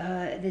 months.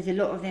 There's a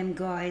lot of them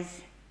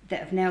guys that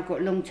have now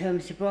got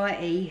long-term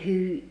sobriety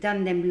who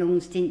done them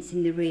long stints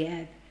in the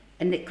rehab,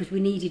 and that because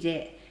we needed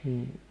it.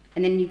 And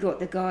then you've got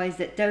the guys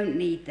that don't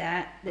need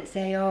that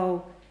say,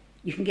 oh,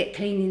 you can get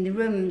clean in the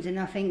rooms. And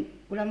I think,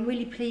 well, I'm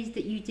really pleased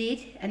that you did,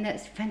 and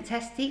that's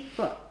fantastic,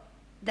 but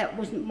that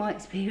wasn't my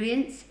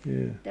experience.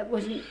 That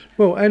wasn't...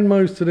 Well, and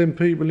most of them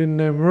people in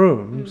them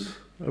rooms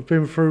have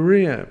been through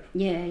rehab.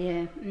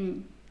 You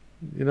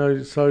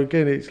know, so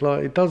again, it's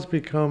like, it does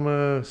become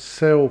a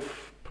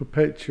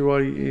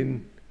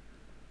self-perpetuating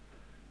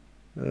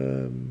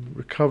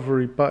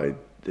recovery, but it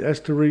has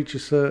to reach a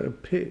certain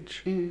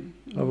pitch,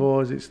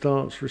 otherwise it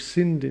starts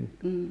rescinding.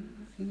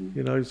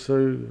 You know,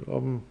 so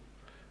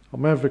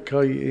I'm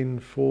advocating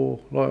for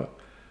like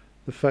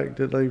the fact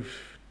that they've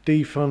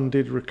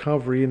defunded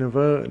recovery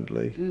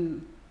inadvertently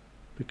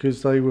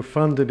because they were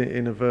funding it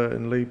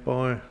inadvertently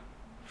by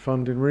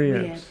funding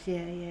rehabs.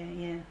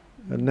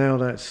 And now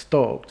that's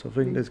stopped. I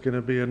think there's going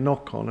to be a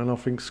knock-on, and I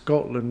think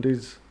Scotland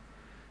is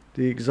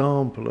the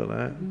example of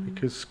that,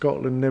 because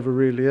Scotland never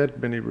really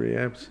had many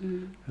rehabs,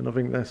 and I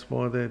think that's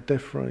why their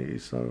death rate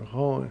is so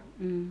high,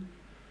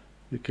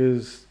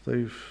 because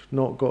they've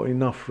not got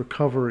enough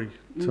recovery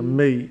to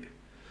meet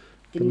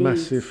the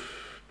massive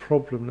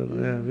problem that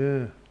they have.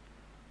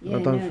 I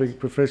don't think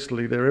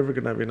professionally they're ever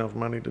going to have enough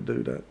money to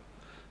do that.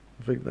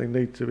 I think they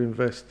need to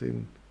invest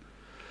in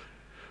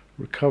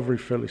recovery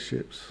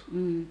fellowships,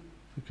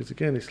 because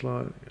again, it's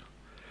like,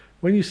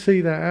 when you see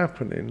that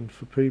happening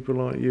for people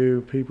like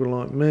you, people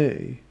like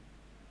me,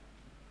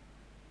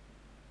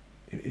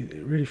 it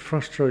really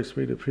frustrates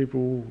me that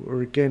people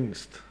are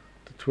against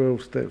the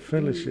 12-step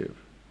fellowship.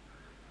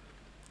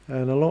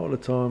 And a lot of the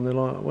time they're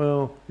like,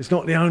 well, it's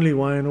not the only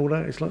way and all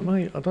that. It's like,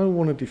 mate, I don't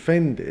want to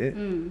defend it.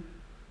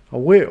 I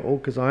will,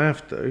 because I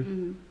have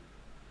to.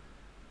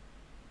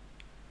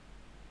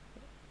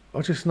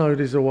 I just know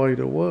there's a way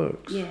that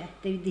works.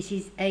 This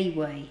is a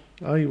way.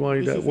 A way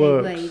that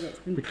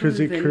works, because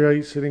it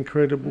creates an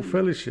incredible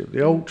fellowship.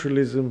 The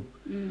altruism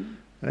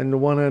and the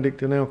one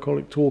addict and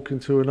alcoholic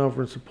talking to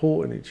another and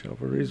supporting each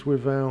other is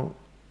without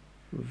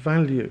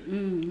value.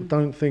 I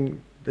don't think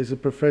there's a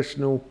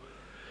professional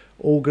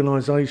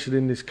organisation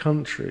in this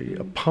country,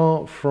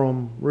 apart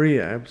from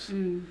rehabs,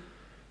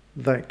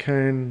 that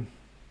can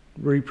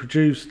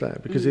reproduce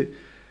that, because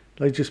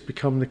they just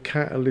become the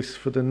catalyst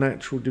for the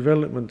natural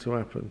development to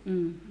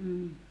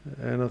happen.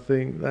 And I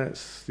think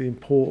that's the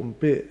important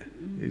bit,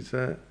 is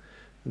that,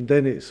 and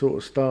then it sort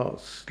of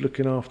starts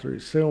looking after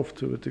itself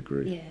to a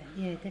degree.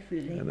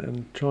 Definitely.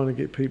 And trying to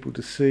get people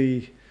to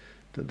see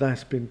that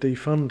that's been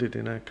defunded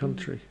in our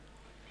country.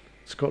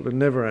 Scotland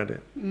never had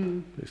it.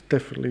 It's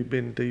definitely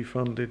been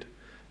defunded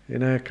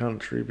in our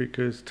country,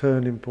 because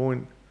Turning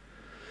Point,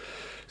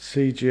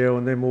 CGL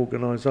and them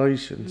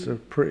organisations are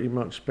pretty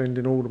much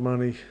spending all the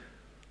money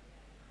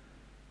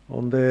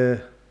on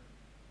their...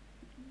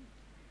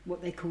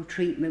 what they call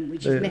treatment,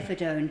 which is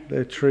methadone.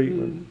 Their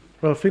treatment.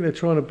 Well, I think they're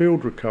trying to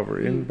build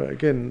recovery in, but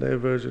again, their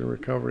version of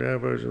recovery, our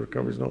version of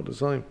recovery is not the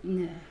same.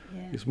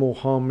 It's more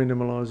harm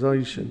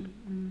minimalisation.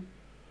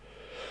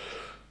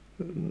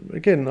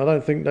 Again, I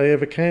don't think they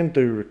ever can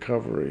do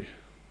recovery.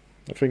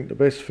 I think the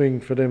best thing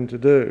for them to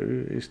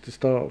do is to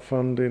start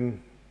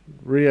funding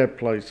rehab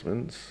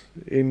placements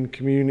in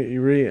community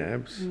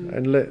rehabs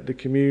and let the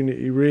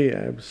community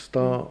rehabs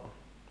start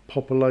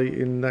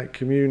populating that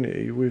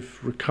community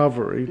with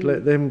recovery.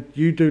 Let them,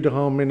 you do the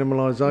harm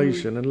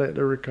minimalisation and let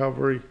the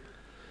recovery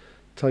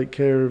take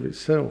care of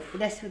itself.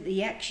 But that's what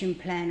the action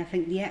plan, I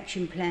think the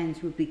action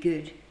plans would be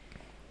good.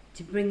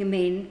 To bring them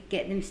in,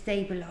 get them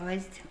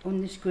stabilised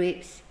on the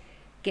scripts,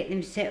 get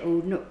them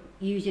settled, not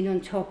using on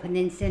top, and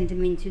then send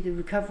them into the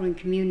recovering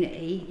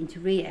community,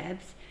 into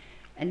rehabs,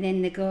 And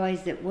then the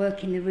guys that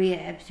work in the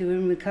rehabs who are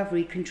in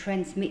recovery can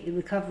transmit the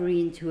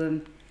recovery into them.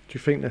 Do you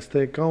think that's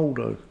their goal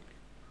though?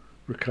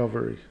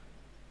 Recovery?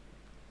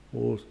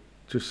 Or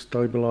just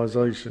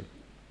stabilisation?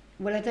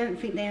 Well, I don't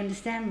think they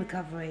understand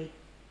recovery.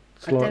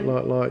 It's like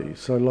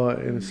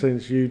in a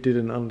sense you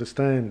didn't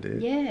understand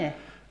it. Yeah.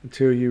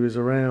 Until you was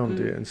around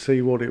it and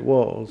see what it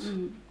was.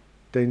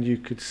 Then you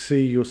could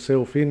see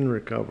yourself in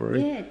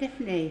recovery. Yeah,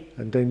 definitely.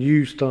 And then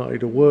you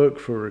started to work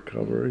for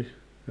recovery.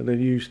 And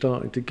then you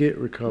started to get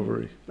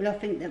recovery. Well, I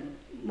think that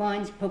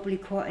mine's probably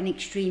quite an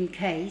extreme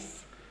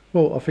case.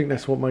 Well, I think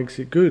that's what makes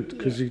it good,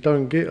 because you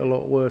don't get a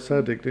lot worse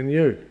addict than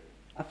you.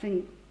 I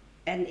think,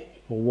 and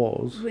or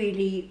was.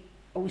 Really,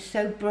 I was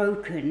so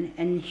broken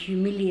and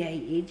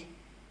humiliated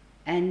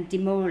and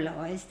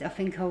demoralised. I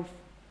think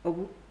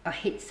I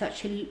hit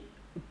such a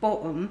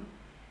bottom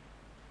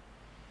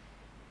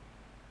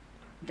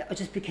that I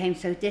just became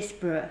so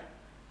desperate.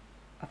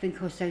 I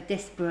think I was so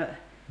desperate.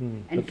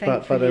 And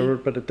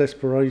but the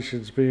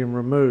desperation's being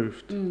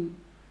removed,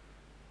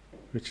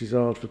 which is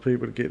hard for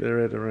people to get their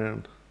head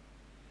around,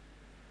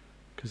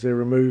 because they're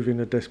removing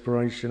the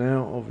desperation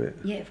out of it.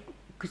 Yeah,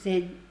 because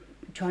they're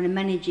trying to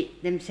manage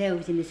it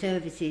themselves in the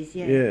services.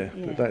 Yeah.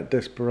 But that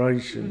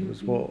desperation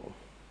was what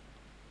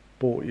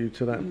brought you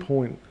to that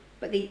point.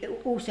 But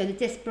also the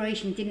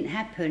desperation didn't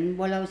happen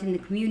while I was in the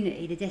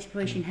community. The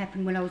desperation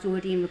happened when I was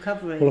already in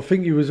recovery. Well, I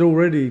think you was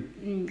already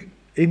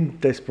in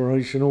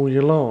desperation all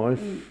your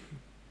life.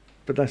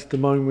 But that's the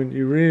moment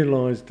you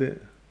realised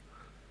it.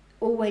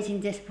 Always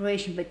in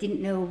desperation, but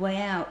didn't know a way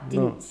out.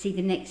 Didn't see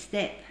the next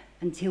step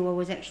until I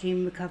was actually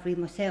in recovery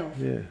myself.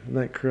 Yeah, and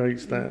that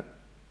creates that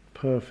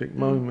perfect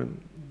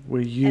moment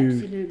where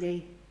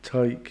you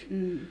take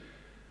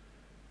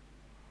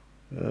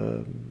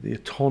the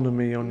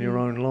autonomy on your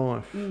own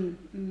life,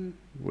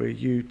 where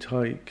you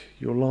take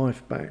your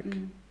life back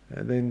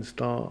and then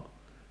start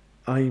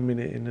aiming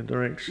it in the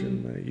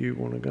direction that you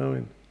want to go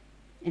in.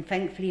 And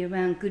thankfully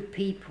around good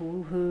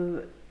people who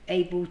are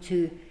able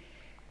to,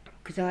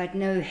 because I had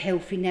no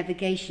healthy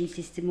navigation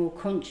system or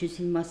conscience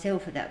in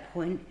myself at that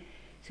point,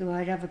 so I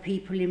had other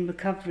people in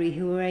recovery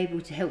who were able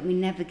to help me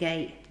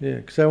navigate. Yeah,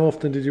 because how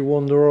often did you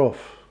wander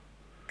off?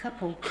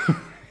 Couple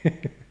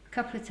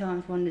of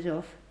times wandered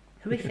off.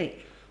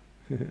 Horrific.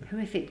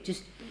 Horrific.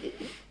 Just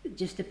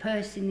a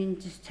person in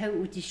just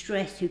total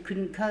distress who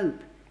couldn't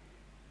cope.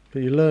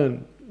 But you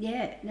learned.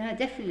 Yeah, no,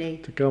 definitely.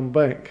 To come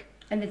back.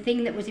 And the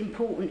thing that was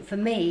important for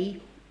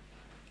me,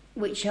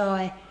 which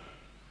I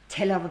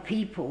tell other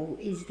people,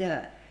 is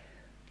that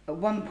at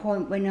one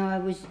point when I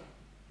was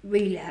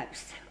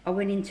relapsed, I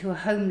went into a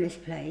homeless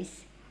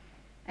place,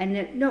 and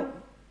at not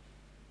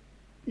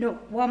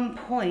one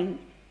point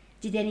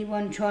did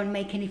anyone try and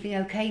make anything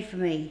okay for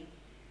me.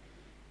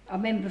 I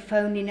remember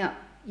phoning up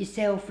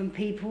yourself and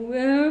people,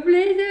 oh,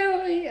 please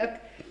help me,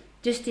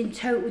 just in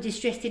total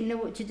distress, didn't know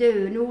what to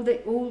do,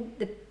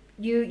 and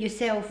you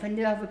yourself and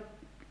the other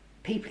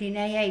people in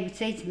AA would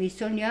say to me,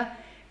 Sonia,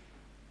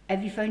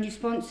 have you phoned your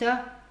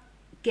sponsor?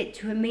 Get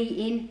to a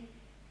meeting.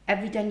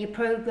 Have you done your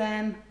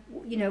program?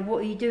 You know, what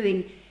are you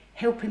doing?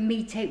 Helping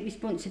me take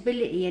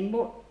responsibility. And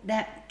what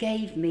that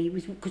gave me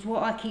was, because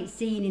what I keep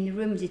seeing in the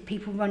rooms is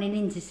people running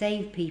in to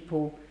save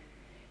people.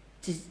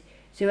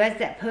 So as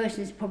that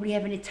person's probably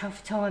having a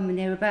tough time and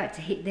they're about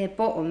to hit their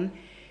bottom,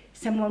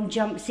 someone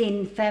jumps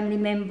in, family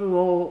member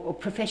or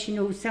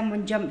professional,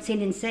 someone jumps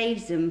in and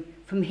saves them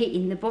from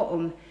hitting the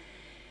bottom.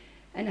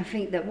 And I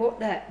think that what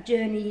that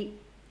journey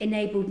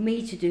enabled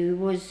me to do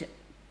was,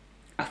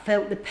 I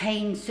felt the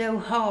pain so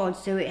hard,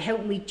 so it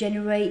helped me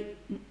generate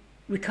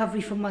recovery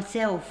for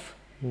myself.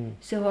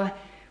 So I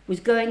was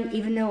going,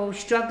 even though I was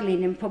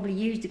struggling and probably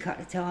used a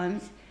couple of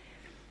times,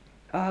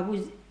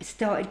 I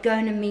started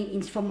going to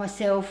meetings for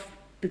myself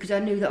because I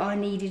knew that I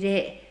needed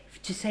it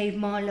to save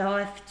my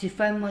life, to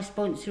phone my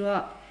sponsor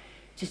up,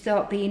 to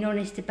start being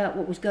honest about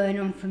what was going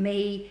on for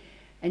me,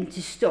 and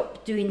to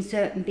stop doing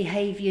certain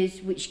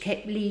behaviours which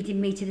kept leading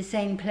me to the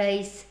same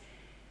place.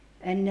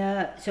 And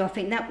so I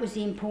think that was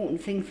the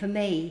important thing for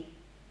me.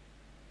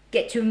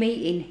 Get to a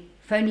meeting,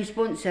 phone your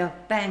sponsor,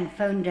 bang,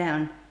 phone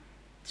down.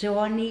 So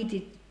I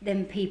needed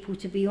them people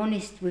to be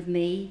honest with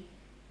me.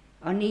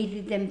 I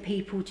needed them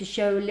people to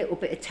show a little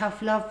bit of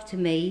tough love to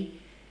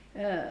me,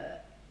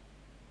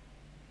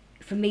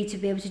 for me to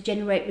be able to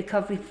generate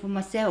recovery for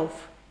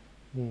myself.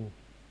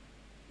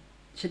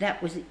 So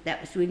that was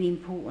really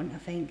important, I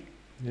think.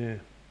 Yeah,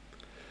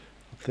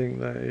 I think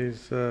that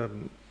is a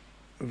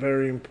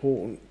very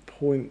important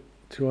point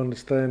to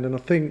understand. And I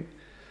think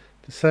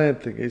the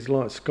sad thing is,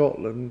 like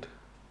Scotland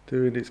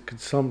doing its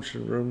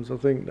consumption rooms, I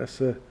think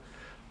that's a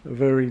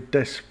very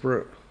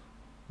desperate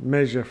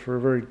measure for a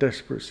very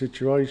desperate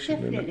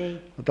situation. Definitely.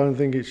 And I don't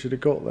think it should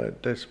have got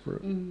that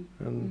desperate.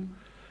 And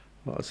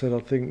like I said, I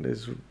think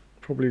there's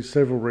probably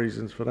several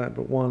reasons for that,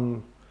 but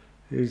one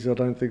is I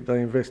don't think they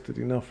invested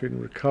enough in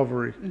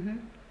recovery.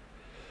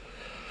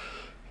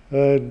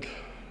 And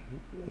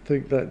I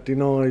think that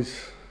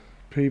denies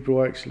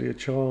people actually a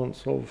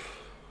chance of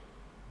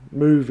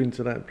moving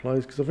to that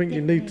place, because I think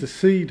you need to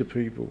see the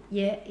people.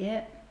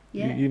 Yeah.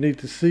 Yeah. You need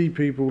to see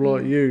people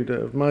like you that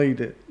have made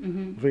it.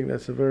 Mm-hmm. I think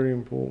that's a very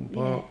important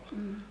part Yeah.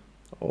 Mm.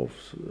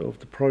 of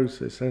the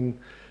process, and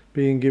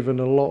being given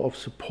a lot of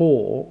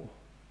support.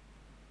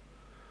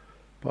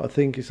 But I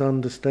think it's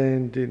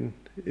understanding,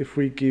 if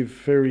we give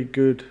very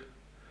good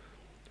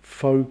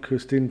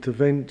focused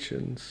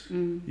interventions,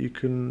 you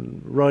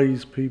can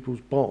raise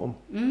people's bottom,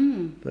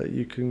 that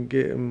you can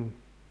get them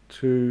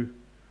to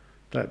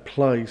that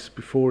place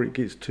before it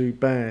gets too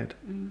bad.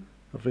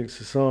 I think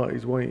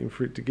society's waiting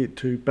for it to get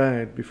too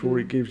bad before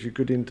it gives you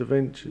good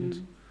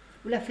interventions.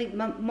 Well, I think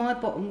my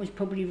bottom was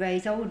probably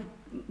raised. I would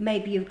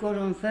maybe have gone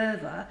on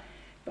further,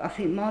 but I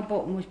think my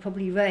bottom was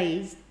probably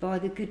raised by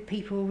the good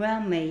people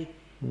around me.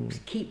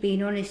 Keep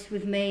being honest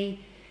with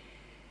me,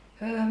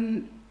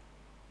 armed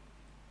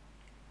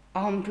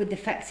with the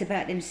facts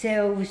about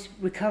themselves,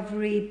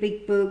 recovery,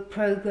 big book,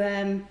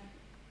 programme.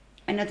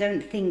 And I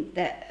don't think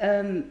that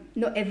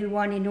not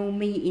everyone in all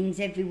meetings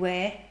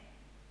everywhere,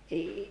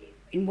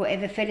 in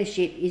whatever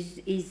fellowship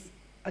is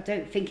I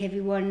don't think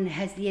everyone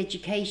has the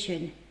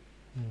education,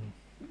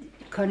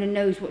 kind of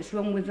knows what's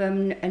wrong with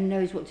them and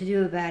knows what to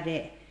do about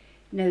it,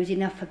 knows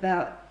enough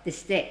about the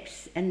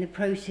steps and the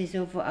process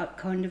of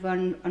kind of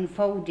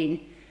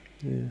unfolding.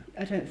 Yeah.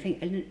 I don't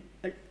think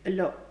a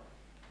lot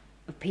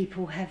of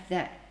people have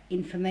that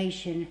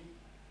information.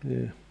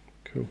 Yeah,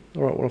 cool.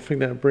 All right, well, I think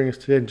that'll bring us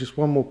to the end. Just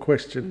one more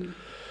question.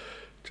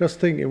 Just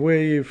thinking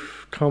where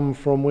you've come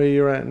from, where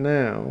you're at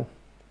now,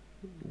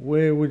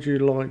 where would you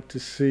like to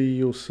see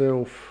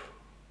yourself?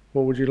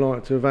 What would you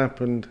like to have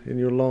happened in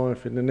your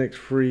life in the next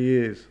 3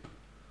 years?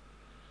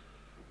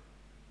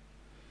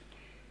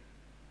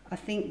 I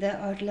think that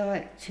I'd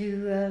like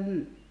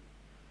to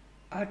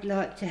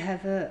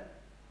have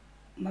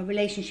my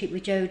relationship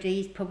with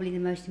Jodie is probably the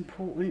most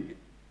important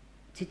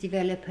to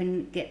develop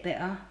and get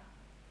better.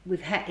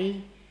 With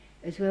Hattie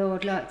as well,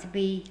 I'd like to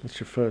be... That's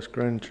your first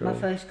grandchild. My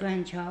first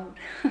grandchild.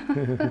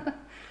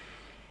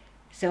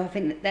 So I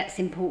think that's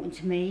important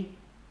to me.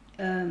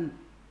 And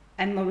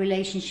my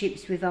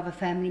relationships with other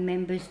family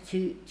members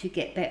to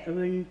get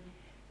better and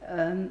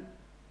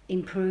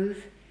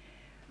improve.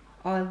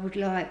 I would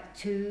like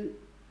to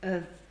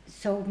have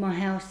sold my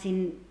house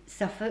in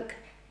Suffolk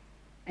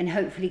and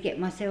hopefully get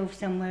myself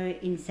somewhere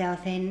in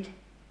Southend.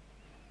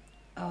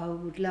 I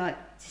would like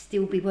to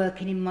still be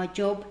working in my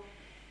job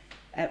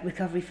at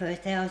Recovery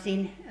First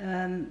Housing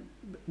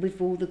with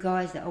all the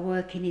guys that are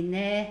working in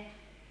there.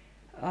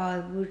 I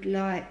would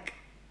like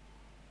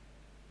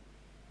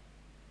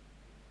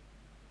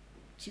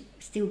to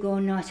still go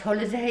on nice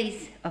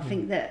holidays. I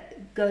think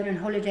that going on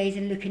holidays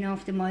and looking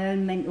after my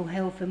own mental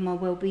health and my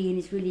well-being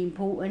is really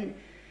important.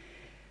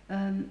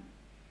 And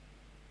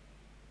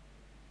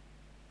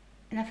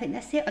I think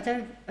that's it. I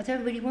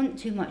don't really want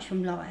too much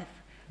from life.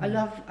 I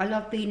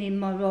love being in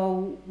my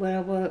role where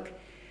I work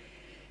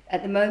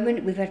at the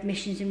moment with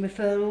admissions and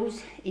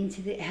referrals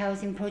into the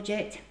housing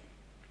project.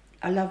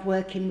 I love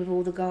working with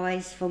all the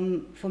guys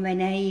from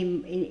NA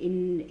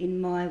in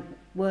my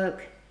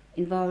work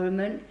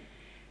environment.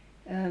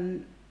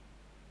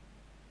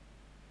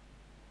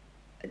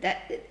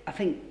 That I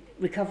think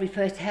Recovery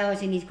First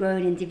Housing is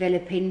growing and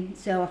developing,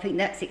 so I think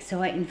that's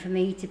exciting for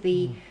me to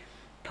be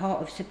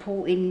part of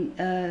supporting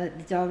the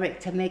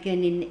director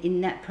Megan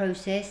in that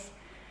process.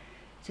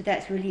 So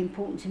that's really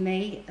important to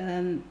me.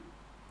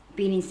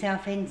 Being in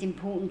Southend is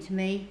important to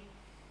me.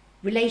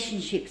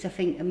 Relationships, I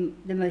think, are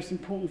the most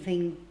important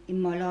thing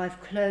in my life.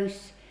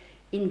 Close,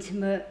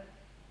 intimate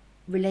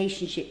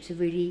relationships are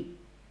really,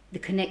 the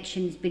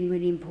connection has been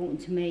really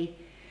important to me.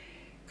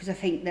 Because I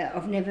think that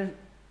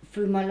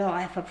through my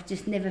life, I've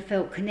just never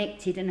felt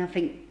connected, and I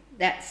think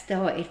that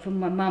started from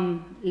my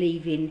mum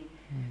leaving.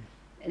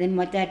 And then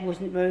my dad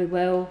wasn't very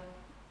well.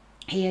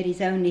 He had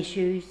his own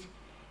issues.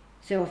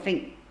 So I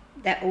think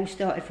that all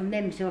started from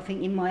them. So I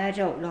think in my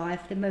adult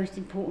life, the most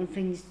important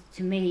things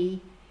to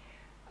me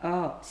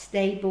are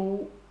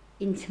stable,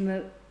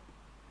 intimate,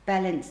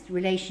 balanced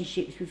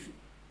relationships with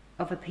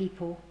other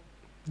people.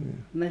 The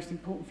most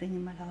important thing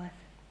in my life.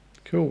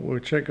 Cool, we'll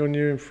check on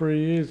you in 3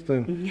 years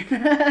then.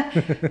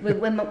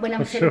 when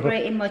I'm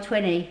celebrating my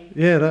 20.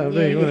 Yeah, that'll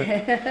be, won't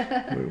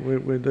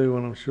it? We'll do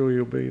one, I'm sure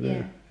you'll be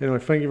there. Yeah. Anyway,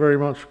 thank you very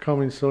much for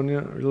coming,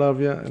 Sonia. We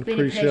love you and appreciate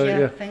you. It's been a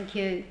pleasure, thank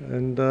you.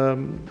 And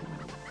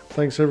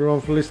thanks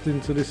everyone for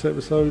listening to this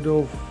episode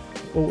of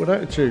Altered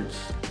Attitudes.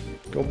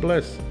 God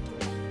bless.